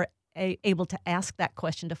and never able to ask that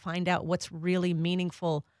question to find out what's really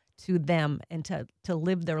meaningful to them and to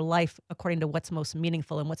live their life according to what's most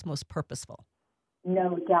meaningful and what's most purposeful.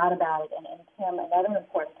 No doubt about it. And Tim, another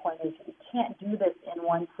important point is you can't do this in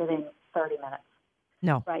one sitting, 30 minutes.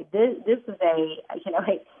 No. Right. This is a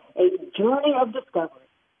journey of discovery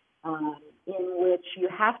in which you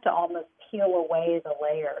have to almost peel away the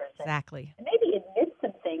layers. Exactly. And maybe admit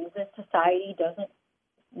some things that society doesn't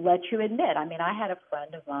let you admit. I mean, I had a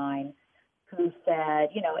friend of mine who said,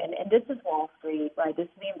 and this is Wall Street, right? This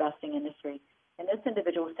is the investing industry. And this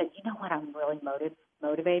individual said, you know what I'm really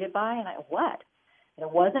motivated by? And what? And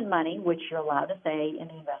it wasn't money, which you're allowed to say in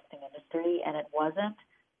the investing industry, and it wasn't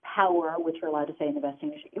power, which you're allowed to say in the investing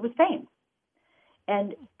industry. It was fame.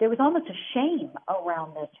 And there was almost a shame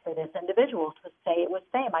around this for this individual to say it was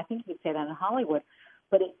fame. I think you'd say that in Hollywood.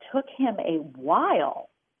 But it took him a while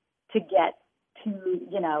to get to,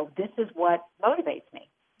 this is what motivates me.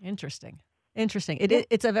 Interesting.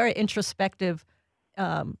 It's a very introspective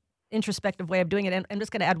way of doing it. And I'm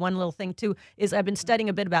just going to add one little thing, too, is I've been studying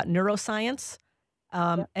a bit about neuroscience.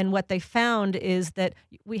 And what they found is that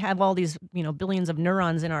we have all these, billions of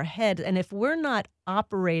neurons in our head. And if we're not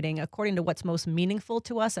operating according to what's most meaningful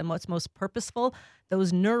to us and what's most purposeful,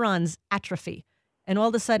 those neurons atrophy. And all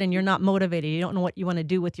of a sudden, you're not motivated. You don't know what you want to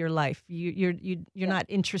do with your life. You're not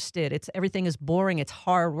interested. Everything is boring. It's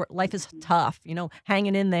hard. Life is tough.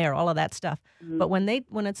 Hanging in there, all of that stuff. Mm-hmm. But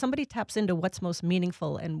when somebody taps into what's most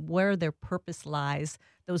meaningful and where their purpose lies,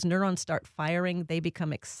 those neurons start firing. They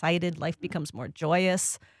become excited. Life becomes more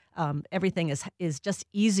joyous. Everything is just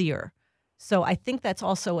easier. So I think that's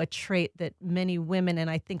also a trait that many women,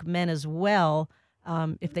 and I think men as well,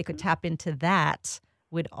 if they could tap into that,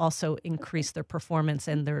 would also increase their performance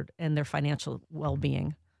and their financial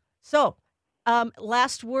well-being. So,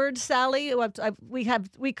 last word, Sallie.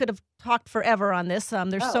 We could have talked forever on this.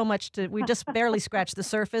 There's so much we just barely scratched the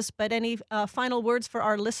surface. But any final words for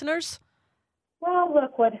our listeners? Well,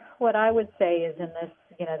 look, what I would say is in this,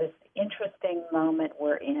 this interesting moment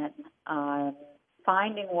we're in,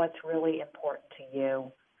 finding what's really important to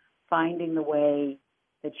you, finding the way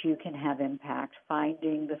that you can have impact,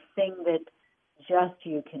 finding the thing that just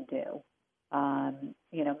you can do,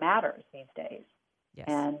 matters these days. Yes.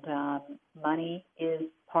 And money is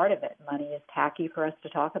part of it. Money is tacky for us to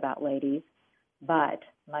talk about, ladies, but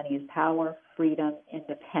money is power, freedom,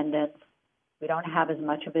 independence. We don't have as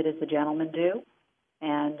much of it as the gentlemen do,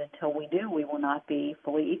 and until we do, we will not be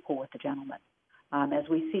fully equal with the gentlemen, as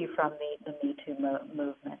we see from the Me Too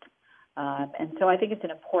movement. And so I think it's an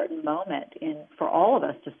important moment for all of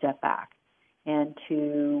us to step back and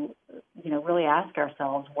to, really ask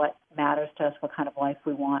ourselves what matters to us, what kind of life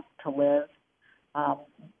we want to live,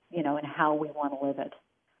 and how we want to live it.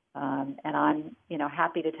 And I'm,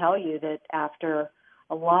 happy to tell you that after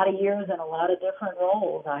a lot of years and a lot of different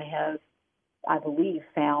roles, I have, I believe,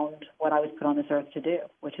 found what I was put on this earth to do,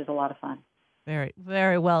 which is a lot of fun. Very,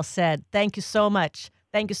 very well said. Thank you so much.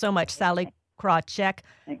 Thank you so much, Sallie Krawcheck.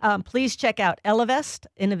 Please check out Ellevest,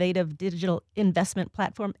 innovative digital investment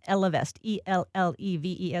platform, Ellevest,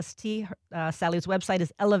 Ellevest. Sallie's website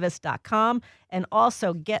is ellevest.com. And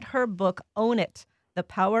also get her book, Own It, The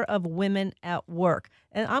Power of Women at Work.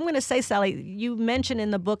 And I'm going to say, Sallie, you mentioned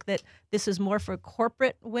in the book that this is more for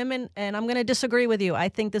corporate women, and I'm going to disagree with you. I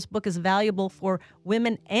think this book is valuable for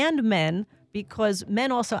women and men, because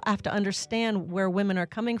men also have to understand where women are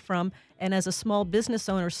coming from. And as a small business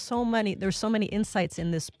owner, there's so many insights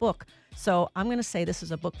in this book. So I'm going to say this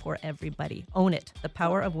is a book for everybody. Own It, The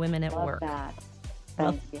Power of Women at Work. That.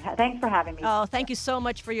 Thank you. Thanks for having me. Oh, thank you so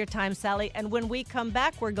much for your time, Sallie. And when we come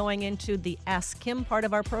back, we're going into the Ask Kim part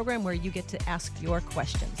of our program where you get to ask your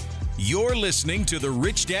questions. You're listening to the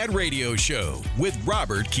Rich Dad Radio Show with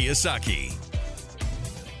Robert Kiyosaki.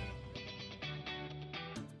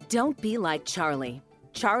 Don't be like Charlie.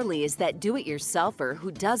 Charlie is that do-it-yourselfer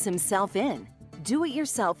who does himself in.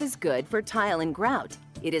 Do-it-yourself is good for tile and grout.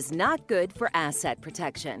 It is not good for asset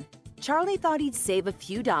protection. Charlie thought he'd save a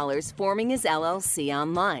few dollars forming his LLC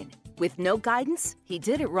online. With no guidance, he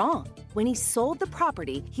did it wrong. When he sold the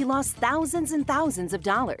property, he lost thousands and thousands of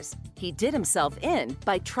dollars. He did himself in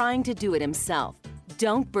by trying to do it himself.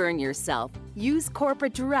 Don't burn yourself. Use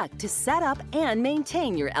Corporate Direct to set up and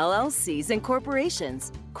maintain your LLCs and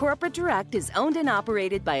corporations. Corporate Direct is owned and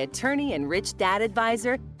operated by attorney and rich dad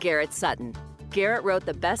advisor Garrett Sutton. Garrett wrote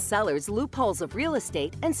the bestsellers Loopholes of Real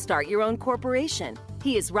Estate and Start Your Own Corporation.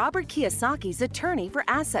 He is Robert Kiyosaki's attorney for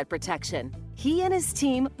asset protection. He and his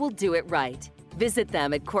team will do it right. Visit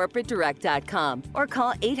them at corporatedirect.com or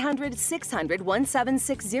call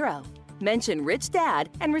 800-600-1760. Mention Rich Dad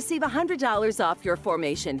and receive $100 off your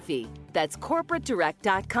formation fee. That's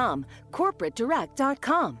corporatedirect.com,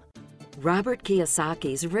 corporatedirect.com. Robert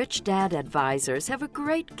Kiyosaki's Rich Dad Advisors have a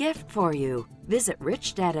great gift for you. Visit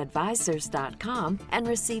richdadadvisors.com and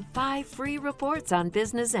receive 5 free reports on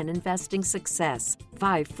business and investing success.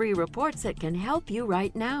 5 free reports that can help you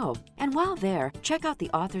right now. And while there, check out the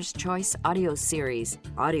Author's Choice audio series.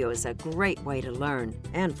 Audio is a great way to learn.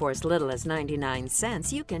 And for as little as 99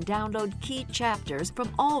 cents, you can download key chapters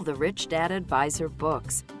from all the Rich Dad Advisor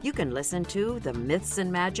books. You can listen to The Myths and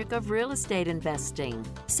Magic of Real Estate Investing,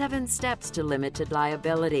 7 Steps to Limited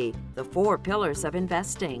Liability, The 4 Pillars of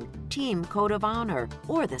Investing, Team Code of Honor,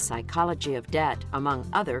 or The Psychology of Debt, among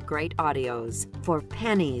other great audios. For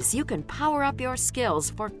pennies, you can power up your skills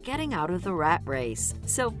for getting out of the rat race.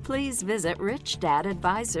 So please visit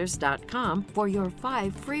richdadadvisors.com for your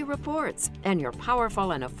 5 free reports and your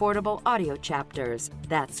powerful and affordable audio chapters.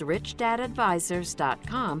 That's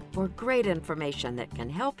richdadadvisors.com for great information that can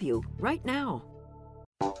help you right now.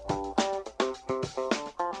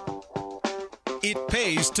 It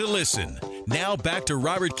pays to listen. Now back to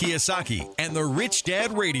Robert Kiyosaki and the Rich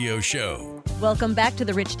Dad Radio Show. Welcome back to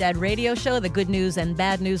the Rich Dad Radio Show, the good news and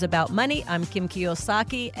bad news about money. I'm Kim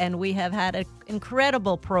Kiyosaki, and we have had an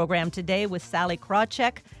incredible program today with Sallie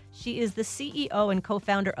Krawcheck. She is the CEO and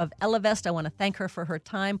co-founder of Ellevest. I want to thank her for her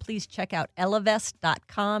time. Please check out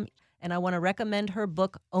ellevest.com, and I want to recommend her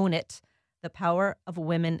book, Own It, The Power of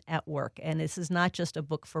Women at Work. And this is not just a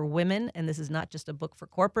book for women, and this is not just a book for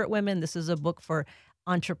corporate women. This is a book for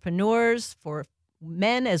entrepreneurs, for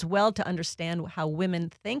men as well, to understand how women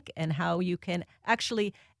think and how you can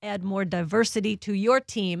actually add more diversity to your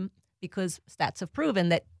team, because stats have proven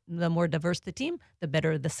that the more diverse the team, the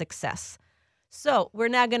better the success. So we're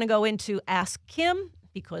now going to go into Ask Kim,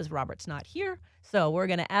 because Robert's not here. So we're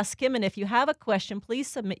going to ask Kim, and if you have a question, please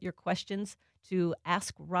submit your questions to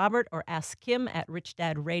Ask Robert or Ask Kim at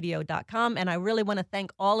richdadradio.com. And I really want to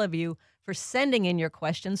thank all of you for sending in your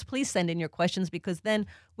questions. Please send in your questions, because then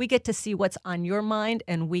we get to see what's on your mind,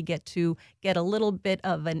 and we get to get a little bit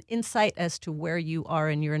of an insight as to where you are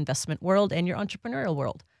in your investment world and your entrepreneurial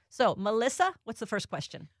world. So, Melissa, what's the first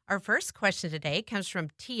question? Our first question today comes from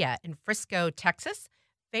Tia in Frisco, Texas.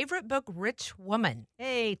 Favorite book, Rich Woman.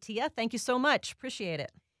 Hey, Tia, thank you so much. Appreciate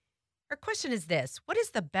it. Our question is this: what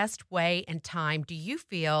is the best way and time do you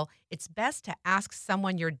feel it's best to ask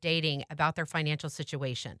someone you're dating about their financial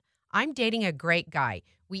situation? I'm dating a great guy.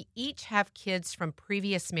 We each have kids from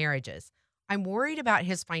previous marriages. I'm worried about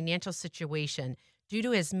his financial situation due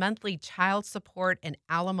to his monthly child support and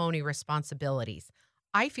alimony responsibilities.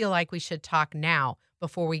 I feel like we should talk now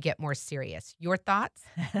before we get more serious. Your thoughts?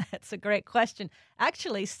 That's a great question.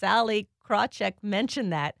 Actually, Sallie Krawcheck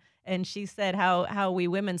mentioned that, and she said how we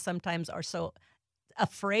women sometimes are so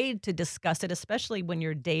afraid to discuss it, especially when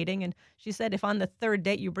you're dating. And she said if on the 3rd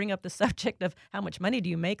date you bring up the subject of how much money do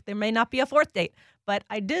you make, there may not be a 4th date. But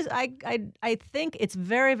I think it's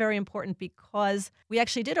very, very important, because we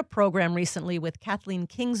actually did a program recently with Kathleen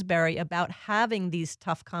Kingsbury about having these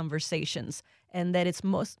tough conversations, and that it's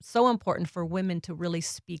so important for women to really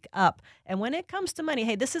speak up. And when it comes to money,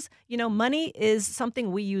 hey, this is, money is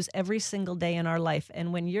something we use every single day in our life.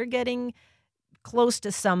 And when you're getting close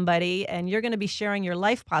to somebody and you're going to be sharing your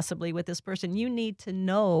life possibly with this person, you need to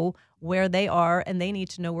know where they are, and they need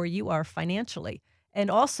to know where you are financially. And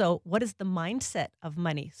also, what is the mindset of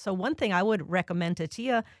money? So one thing I would recommend to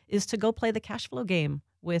Tia is to go play the cash flow game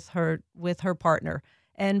with her partner.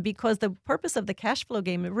 And because the purpose of the cash flow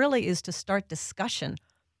game really is to start discussion.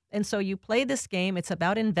 And so you play this game. It's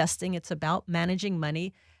about investing. It's about managing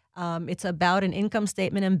money. It's about an income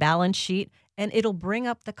statement and balance sheet, and it'll bring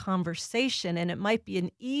up the conversation. And it might be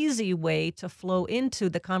an easy way to flow into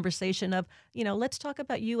the conversation of, let's talk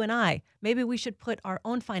about you and I. Maybe we should put our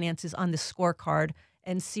own finances on the scorecard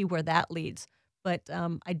and see where that leads. But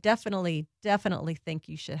I definitely think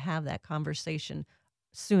you should have that conversation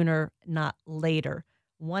sooner, not later.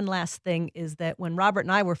 One last thing is that when Robert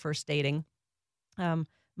and I were first dating,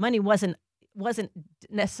 money wasn't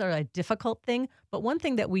necessarily a difficult thing, but one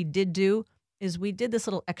thing that we did do is we did this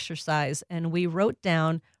little exercise, and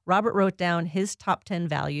Robert wrote down his top 10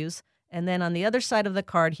 values, and then on the other side of the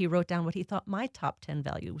card, he wrote down what he thought my top 10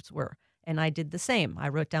 values were, and I did the same. I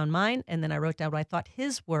wrote down mine, and then I wrote down what I thought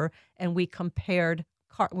his were, and we compared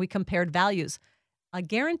values. I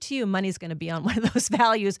guarantee you money's going to be on one of those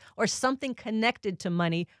values or something connected to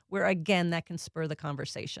money where, again, that can spur the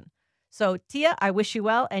conversation. So, Tia, I wish you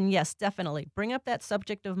well. And yes, definitely bring up that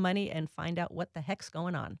subject of money and find out what the heck's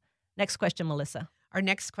going on. Next question, Melissa. Our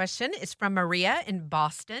next question is from Maria in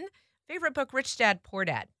Boston. Favorite book, Rich Dad, Poor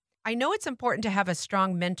Dad. I know it's important to have a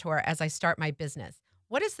strong mentor as I start my business.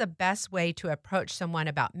 What is the best way to approach someone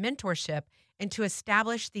about mentorship and to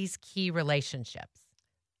establish these key relationships?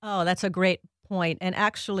 Oh, that's a great point. And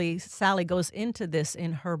actually, Sallie goes into this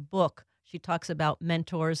in her book. She talks about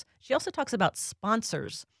mentors. She also talks about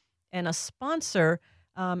sponsors. And a sponsor,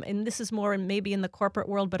 and this is more maybe in the corporate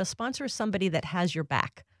world, but a sponsor is somebody that has your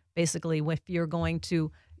back. Basically, if you're going to,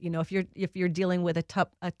 if you're dealing with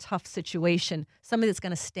a tough situation, somebody that's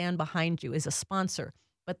going to stand behind you is a sponsor.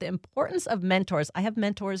 But the importance of mentors, I have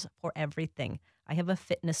mentors for everything. I have a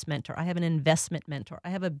fitness mentor. I have an investment mentor. I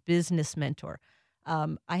have a business mentor.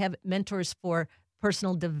 I have mentors for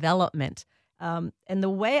personal development. And the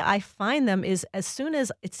way I find them is as soon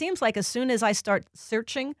as I start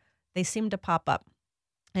searching, they seem to pop up.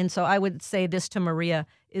 And so I would say this to Maria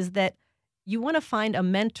is that you want to find a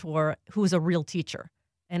mentor who's a real teacher.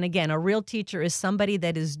 And again, a real teacher is somebody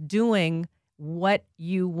that is doing what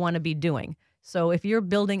you want to be doing. So if you're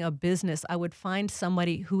building a business, I would find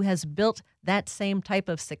somebody who has built that same type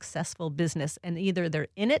of successful business, and either they're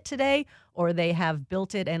in it today or they have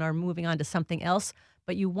built it and are moving on to something else.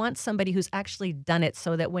 But you want somebody who's actually done it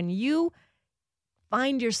so that when you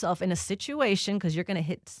find yourself in a situation, because you're going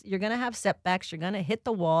to have setbacks, you're going to hit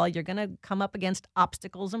the wall, you're going to come up against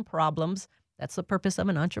obstacles and problems. That's the purpose of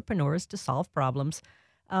an entrepreneur, is to solve problems.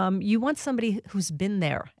 You want somebody who's been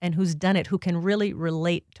there and who's done it, who can really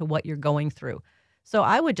relate to what you're going through. So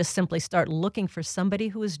I would just simply start looking for somebody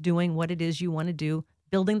who is doing what it is you want to do,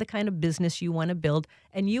 building the kind of business you want to build,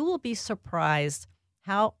 and you will be surprised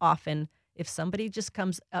how often if somebody just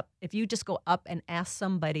comes up, if you just go up and ask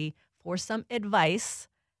somebody for some advice,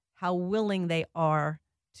 how willing they are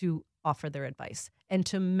to offer their advice and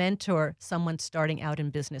to mentor someone starting out in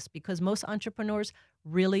business, because most entrepreneurs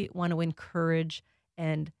really want to encourage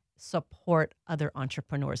and support other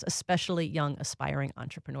entrepreneurs, especially young aspiring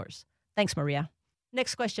entrepreneurs. Thanks, Maria.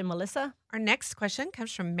 Next question, Melissa. Our next question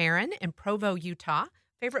comes from Marin in Provo, Utah.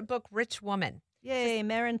 Favorite book, Rich Woman. Yay,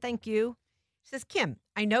 Marin, thank you. She says, Kim,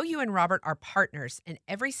 I know you and Robert are partners in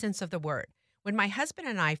every sense of the word. When my husband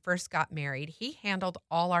and I first got married, he handled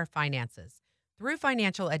all our finances. Through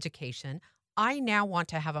financial education, I now want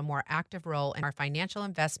to have a more active role in our financial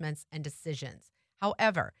investments and decisions.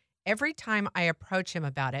 However, every time I approach him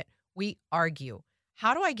about it, we argue.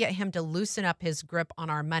 How do I get him to loosen up his grip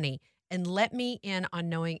on our money and let me in on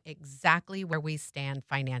knowing exactly where we stand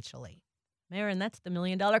financially? Marin, that's the $1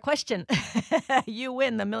 million question. You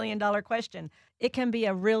win the $1 million question. It can be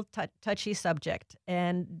a real touchy subject,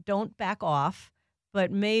 and don't back off,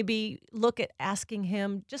 but maybe look at asking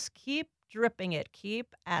him. Just keep dripping it.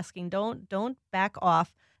 Keep asking. Don't back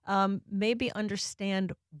off. Maybe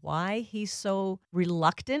understand why he's so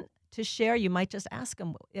reluctant to share. You might just ask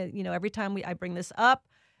him, every time I bring this up,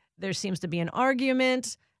 there seems to be an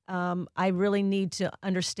argument. I really need to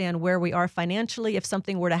understand where we are financially. If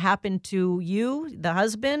something were to happen to you, the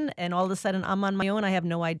husband, and all of a sudden I'm on my own, I have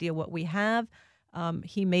no idea what we have.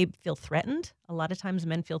 He may feel threatened. A lot of times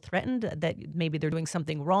men feel threatened that maybe they're doing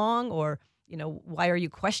something wrong, or, why are you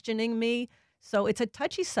questioning me? So it's a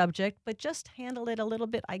touchy subject, but just handle it a little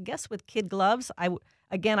bit, I guess, with kid gloves. I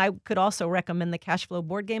could also recommend the cash flow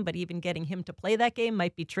board game, but even getting him to play that game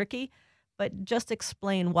might be tricky. But just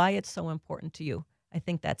explain why it's so important to you. I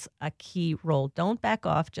think that's a key role. Don't back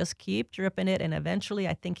off. Just keep dripping it, and eventually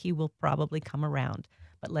I think he will probably come around.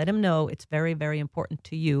 But let him know it's very, very important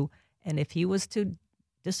to you. And if he was to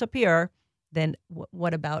disappear, then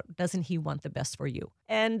what about, doesn't he want the best for you?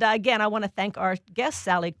 And again, I want to thank our guest,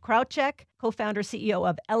 Sallie Krawcheck, co-founder, CEO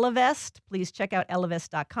of Ellevest. Please check out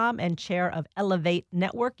ellevest.com and chair of Elevate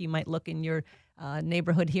Network. You might look in your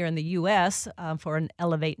neighborhood here in the U.S. For an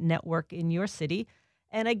Elevate network in your city.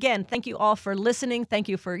 And again, thank you all for listening. Thank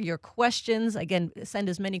you for your questions. Again, send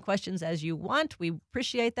as many questions as you want. We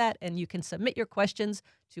appreciate that. And you can submit your questions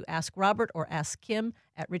to Ask Robert or Ask Kim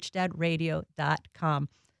at richdadradio.com.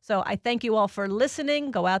 So I thank you all for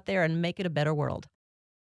listening. Go out there and make it a better world.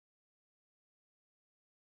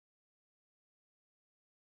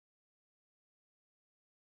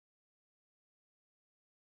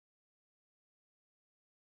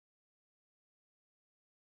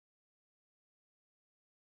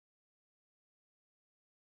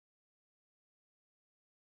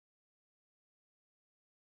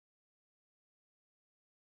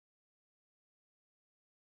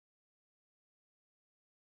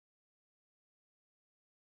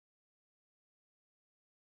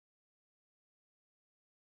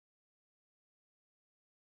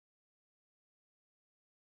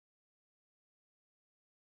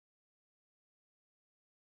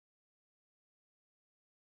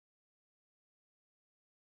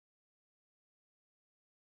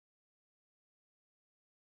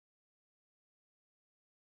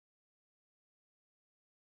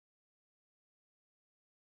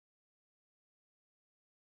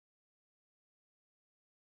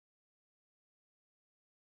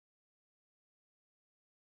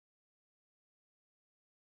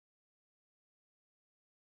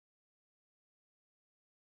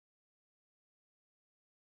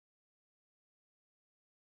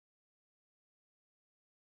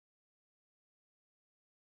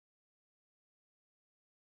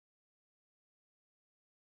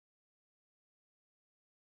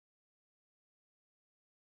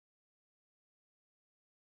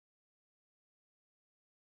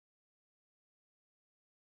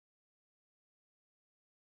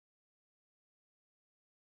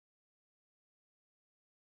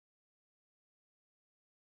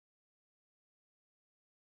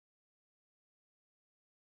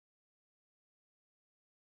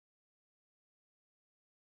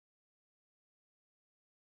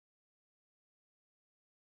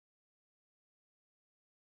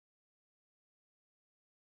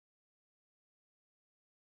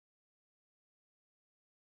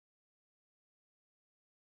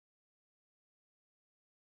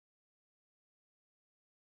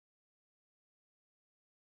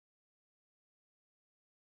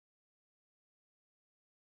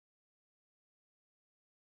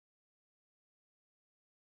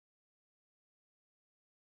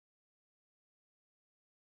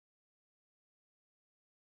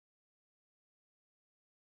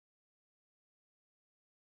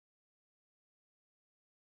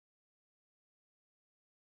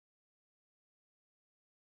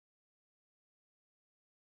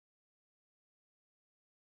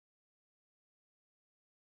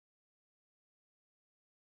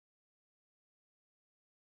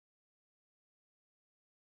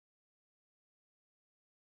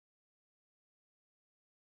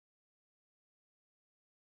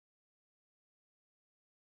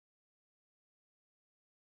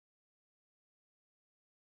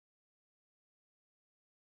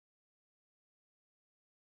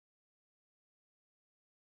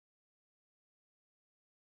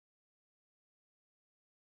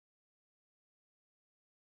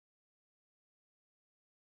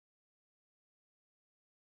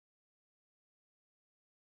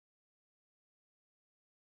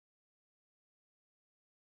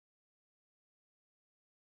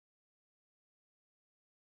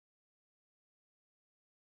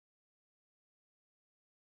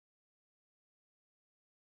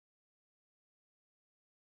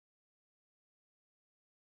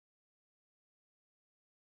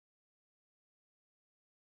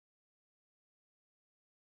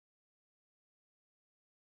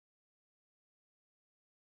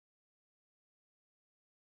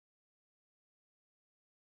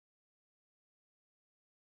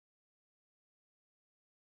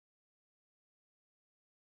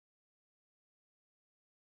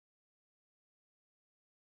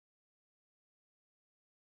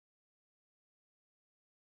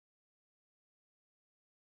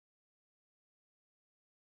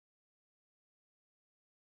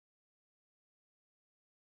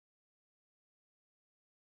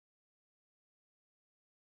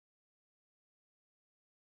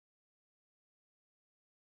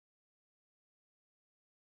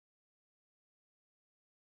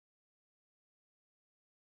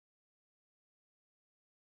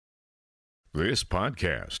 This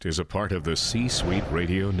podcast is a part of the C-Suite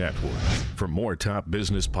Radio Network. For more top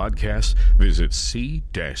business podcasts, visit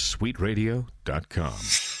c-suiteradio.com.